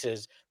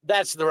slices.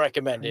 That's the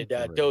recommended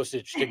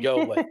dosage to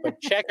go with.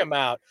 But check them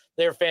out.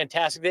 They're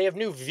fantastic. They have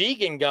new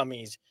vegan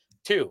gummies,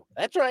 too.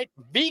 That's right,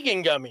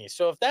 vegan gummies.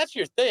 So if that's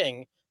your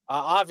thing,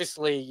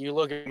 obviously you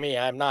look at me.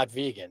 I'm not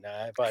vegan.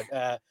 But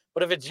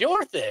if it's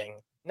your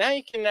thing, now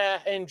you can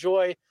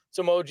enjoy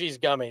some OG's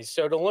gummies.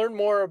 So to learn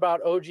more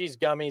about OG's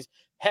gummies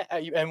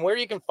and where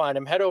you can find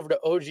them, head over to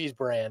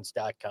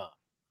ogsbrands.com.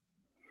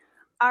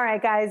 All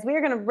right, guys, we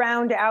are going to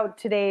round out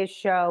today's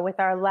show with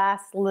our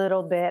last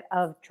little bit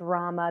of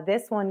drama.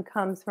 This one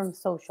comes from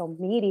social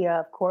media,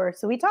 of course.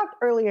 So we talked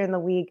earlier in the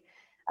week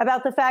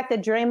about the fact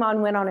that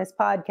Draymond went on his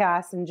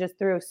podcast and just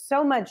threw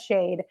so much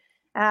shade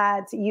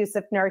at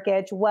Yusuf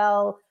Nurkic.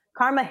 Well,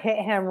 karma hit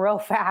him real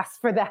fast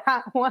for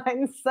that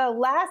one. So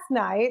last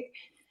night,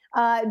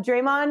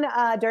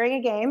 Draymond, during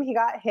a game, he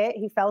got hit.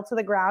 He fell to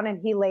the ground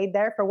and he laid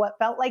there for what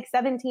felt like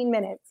 17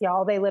 minutes,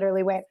 y'all. They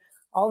literally went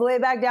all the way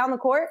back down the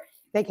court.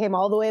 They came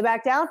all the way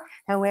back down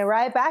and went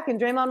right back.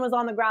 And Draymond was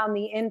on the ground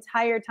the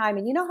entire time.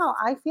 And you know how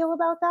I feel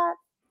about that?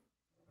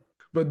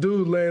 But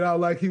dude laid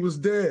out like he was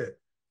dead.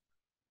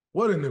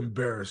 What an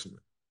embarrassment.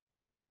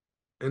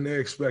 And they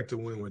expect to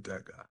win with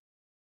that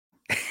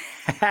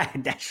guy.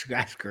 That's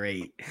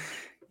great.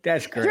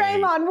 That's great.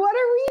 Draymond, what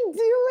are we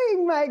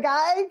doing, my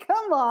guy?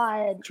 Come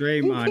on.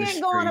 Draymond, you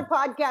can't go on a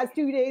podcast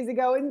 2 days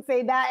ago and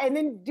say that and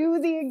then do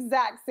the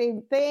exact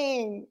same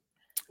thing.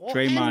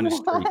 Draymond is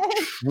straight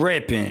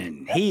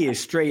tripping. He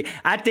is straight.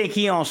 I think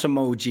he on some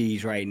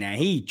OGs right now.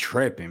 He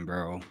tripping,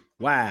 bro.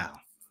 Wow.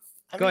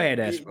 Go ahead,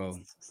 Espo.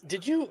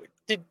 Did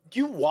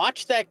you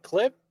watch that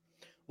clip?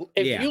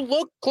 If you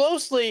look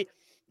closely,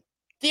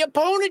 the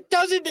opponent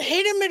doesn't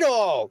hit him at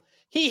all.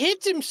 He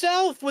hits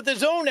himself with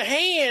his own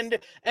hand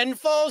and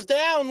falls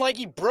down like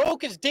he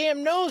broke his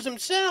damn nose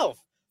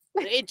himself.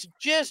 It's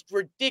just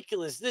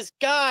ridiculous. This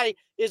guy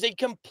is a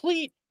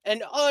complete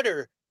and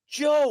utter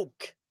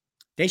joke.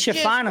 They should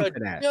fine him for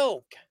that.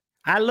 Joke.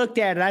 I looked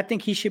at it. I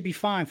think he should be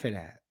fined for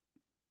that.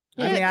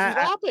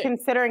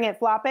 Considering it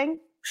flopping?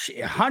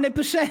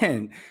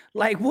 100%.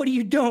 Like, what are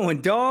you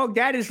doing, dog?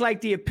 That is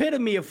like the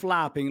epitome of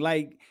flopping.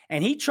 Like,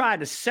 and he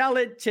tried to sell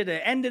it to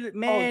the end of it.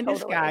 Man,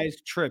 This guy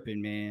is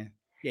tripping, man.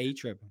 Yeah, he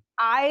tripping.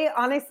 I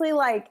honestly,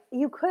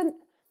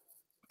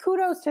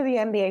 kudos to the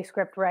NBA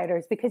script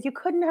writers because you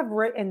couldn't have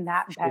written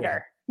that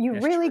better. You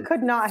really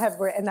could not have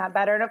written that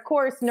better. And of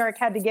course, Nurk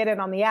had to get in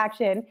on the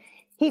action.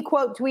 He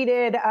quote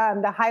tweeted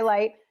the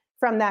highlight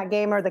from that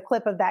game or the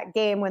clip of that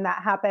game when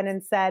that happened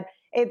and said,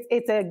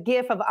 it's a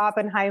gif of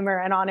Oppenheimer,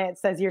 and on it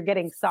says, "You're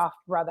getting soft,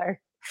 brother."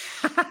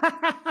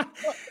 I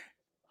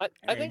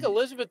think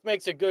Elizabeth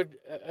makes a good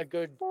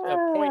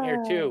point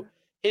here too.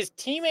 His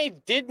teammates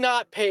did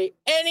not pay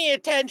any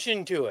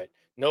attention to it.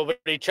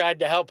 Nobody tried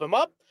to help him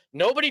up.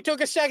 Nobody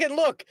took a second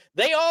look.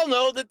 They all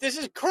know that this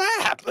is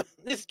crap.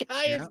 This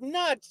guy is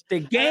nuts.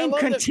 The game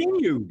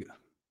continued.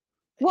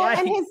 Well,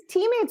 and his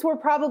teammates were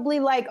probably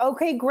like,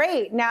 okay,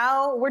 great.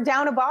 Now we're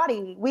down a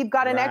body. We've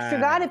got an extra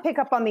guy to pick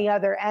up on the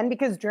other end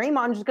because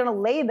Draymond's just going to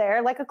lay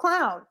there like a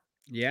clown.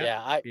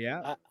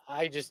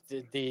 I just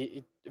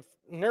the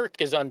Nurk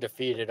is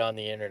undefeated on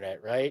the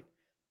internet, right?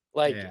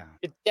 Like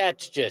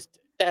that's just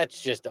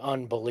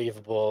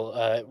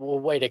unbelievable.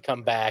 Way to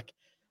come back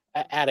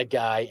at a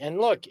guy. And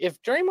look,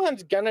 if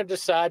Draymond's gonna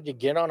decide to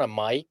get on a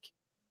mic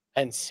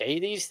and say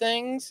these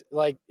things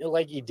like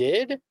he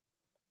did,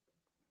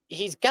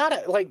 he's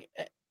gotta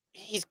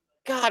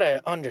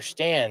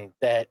understand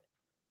that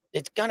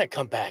it's gonna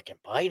come back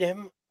and bite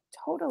him.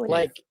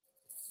 Totally.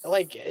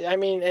 I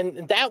mean,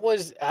 and that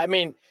was, I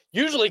mean,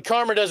 usually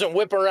karma doesn't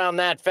whip around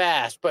that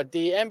fast, but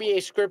the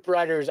NBA script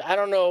writers, I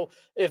don't know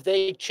if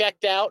they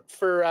checked out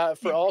for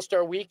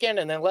All-Star Weekend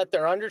and then let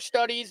their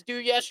understudies do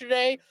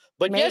yesterday,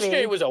 but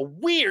yesterday was a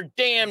weird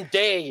damn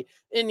day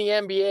in the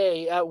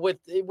NBA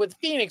with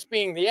Phoenix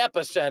being the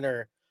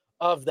epicenter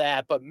of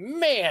that. But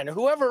man,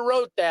 whoever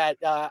wrote that,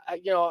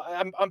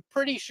 I'm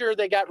pretty sure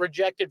they got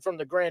rejected from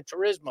the Gran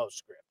Turismo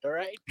script. All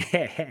right.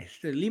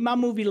 Leave my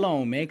movie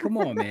alone, man. Come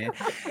on, man.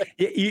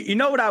 You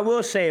know what I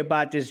will say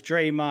about this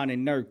Draymond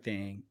and Nurk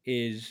thing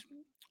is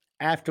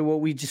after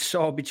what we just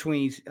saw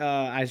between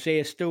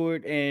Isaiah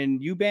Stewart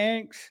and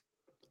Eubanks,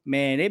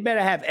 man, they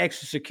better have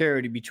extra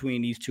security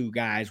between these two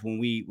guys when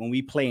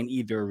we play in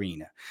either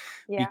arena,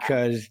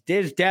 because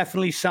there's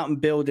definitely something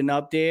building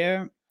up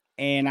there.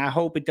 And I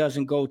hope it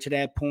doesn't go to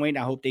that point.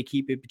 I hope they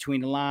keep it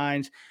between the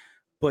lines.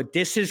 But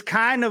this is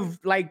kind of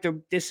like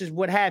this is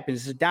what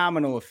happens. It's a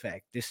domino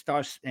effect. This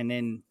starts and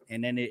then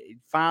it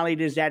finally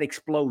there's that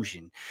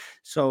explosion.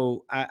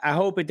 So I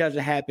hope it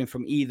doesn't happen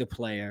from either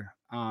player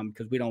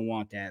because we don't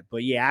want that.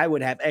 But yeah, I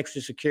would have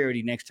extra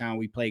security next time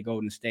we play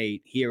Golden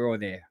State here or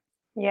there.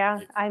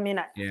 Yeah, I mean,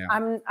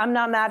 I'm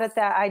not mad at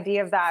that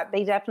idea of that.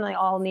 They definitely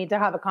all need to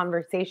have a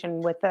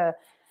conversation with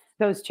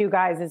those two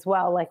guys as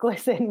well. Like,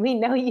 listen, we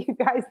know you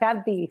guys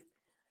have beef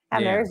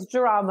and there's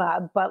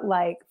drama, but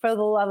like, for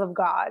the love of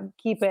God,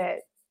 keep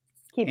it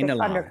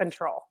under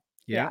control.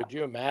 Yeah. Could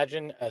you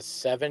imagine a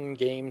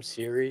 7-game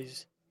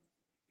series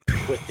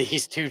with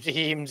these two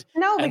teams?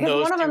 No,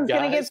 because one of them's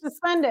going to get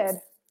suspended.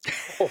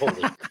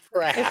 Holy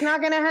crap. It's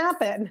not going to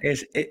happen.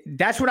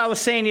 That's what I was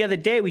saying the other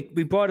day. We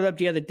brought it up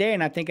the other day,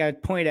 and I think I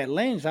pointed at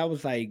Lens. I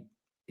was like,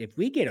 if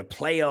we get a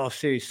playoff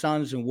series,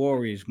 Suns and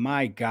Warriors,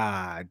 my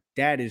God,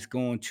 that is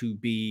going to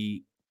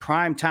be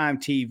primetime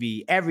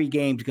TV. Every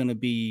game's going to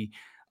be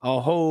a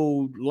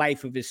whole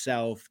life of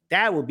itself.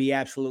 That would be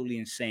absolutely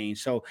insane.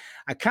 So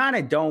I kind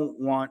of don't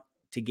want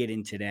to get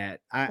into that.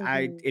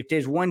 If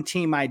there's one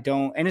team I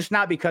don't, and it's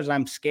not because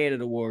I'm scared of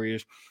the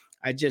Warriors,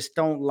 I just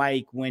don't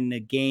like when the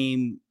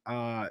game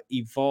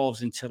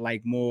evolves into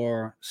like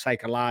more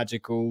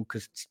psychological,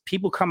 because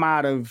people come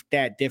out of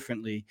that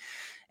differently.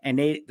 And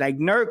they like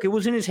Nurk, it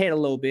was in his head a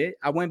little bit.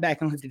 I went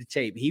back and looked at the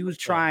tape. He was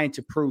trying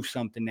to prove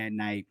something that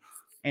night.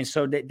 And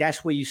so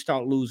that's where you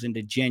start losing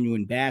the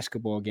genuine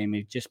basketball game.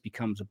 It just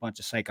becomes a bunch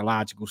of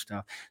psychological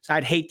stuff. So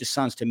I'd hate the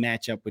Suns to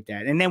match up with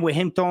that. And then with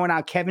him throwing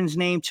out Kevin's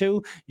name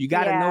too, you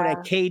got to know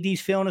that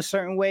KD's feeling a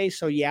certain way.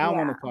 So I don't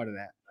want a part of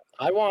that.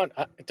 I want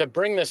to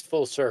bring this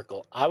full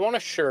circle. I want a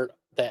shirt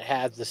that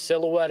has the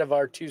silhouette of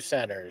our two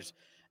centers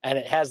and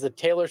it has the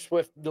Taylor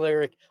Swift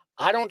lyric,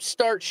 "I don't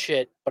start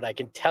shit, but I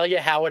can tell you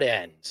how it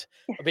ends,"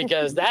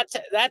 because that's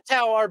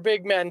how our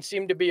big men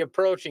seem to be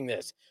approaching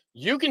this.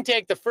 You can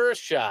take the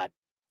first shot,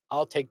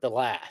 I'll take the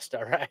last.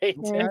 All right.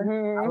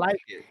 I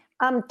like it.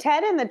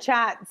 Ted in the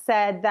chat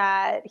said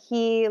that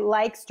he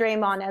likes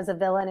Draymond as a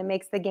villain. It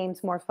makes the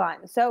games more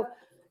fun. So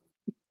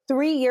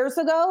 3 years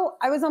ago,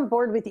 I was on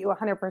board with you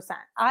 100%.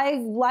 I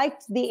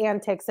liked the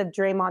antics of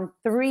Draymond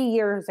 3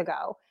 years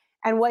ago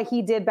and what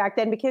he did back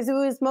then, because it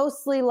was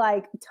mostly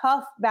like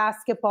tough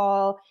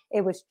basketball.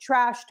 It was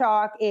trash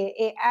talk.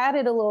 It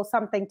added a little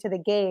something to the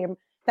game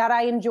that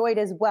I enjoyed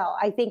as well.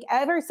 I think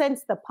ever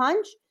since the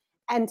punch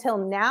until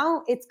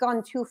now, it's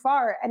gone too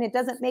far and it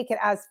doesn't make it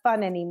as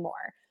fun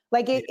anymore.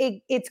 Like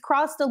it's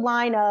crossed a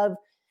line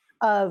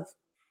of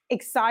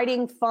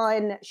exciting,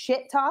 fun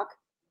shit talk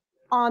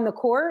on the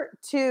court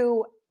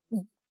to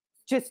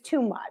just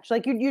too much.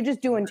 Like you're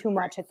just doing too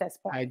much at this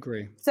point. I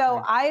agree.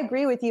 So I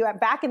agree with you.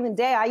 Back in the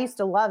day, I used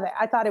to love it.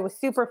 I thought it was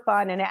super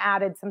fun and it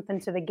added something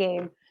to the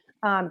game.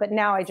 But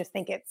now I just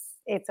think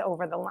it's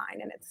over the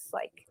line and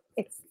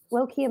it's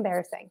low-key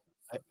embarrassing.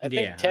 I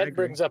think Ted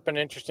brings up an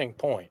interesting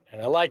point,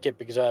 and I like it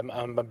because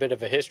I'm a bit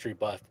of a history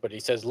buff, but he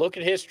says, look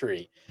at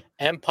history.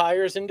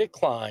 Empires in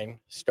decline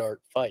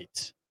start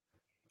fights.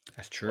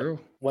 That's true.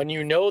 When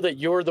you know that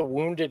you're the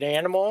wounded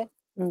animal,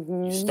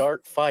 you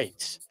start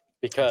fights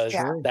because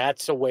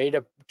that's a way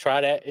to try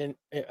to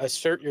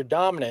assert your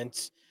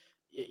dominance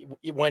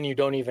when you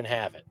don't even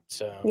have it.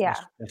 So yeah,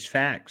 that's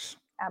facts.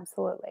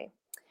 Absolutely.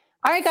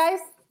 All right, guys,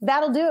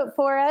 that'll do it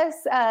for us.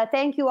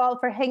 Thank you all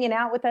for hanging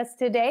out with us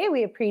today.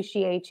 We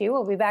appreciate you.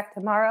 We'll be back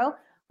tomorrow.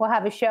 We'll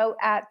have a show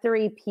at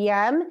 3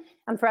 p.m.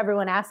 And for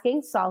everyone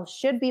asking, Saul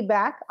should be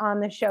back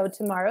on the show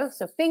tomorrow.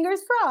 So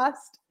fingers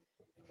crossed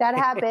that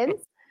happens.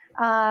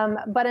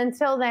 But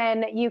until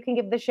then, you can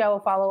give the show a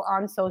follow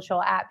on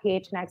social at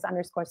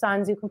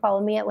PHNX_Suns. You can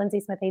follow me at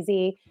Lindsay Smith AZ.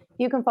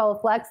 You can follow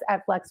Flex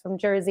at Flex from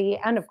Jersey.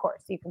 And of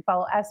course, you can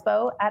follow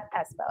Espo at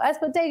Espo.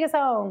 Espo, take us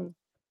home.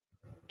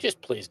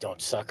 Just please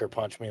don't sucker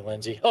punch me,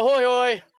 Lindsay. Ahoy, hoy!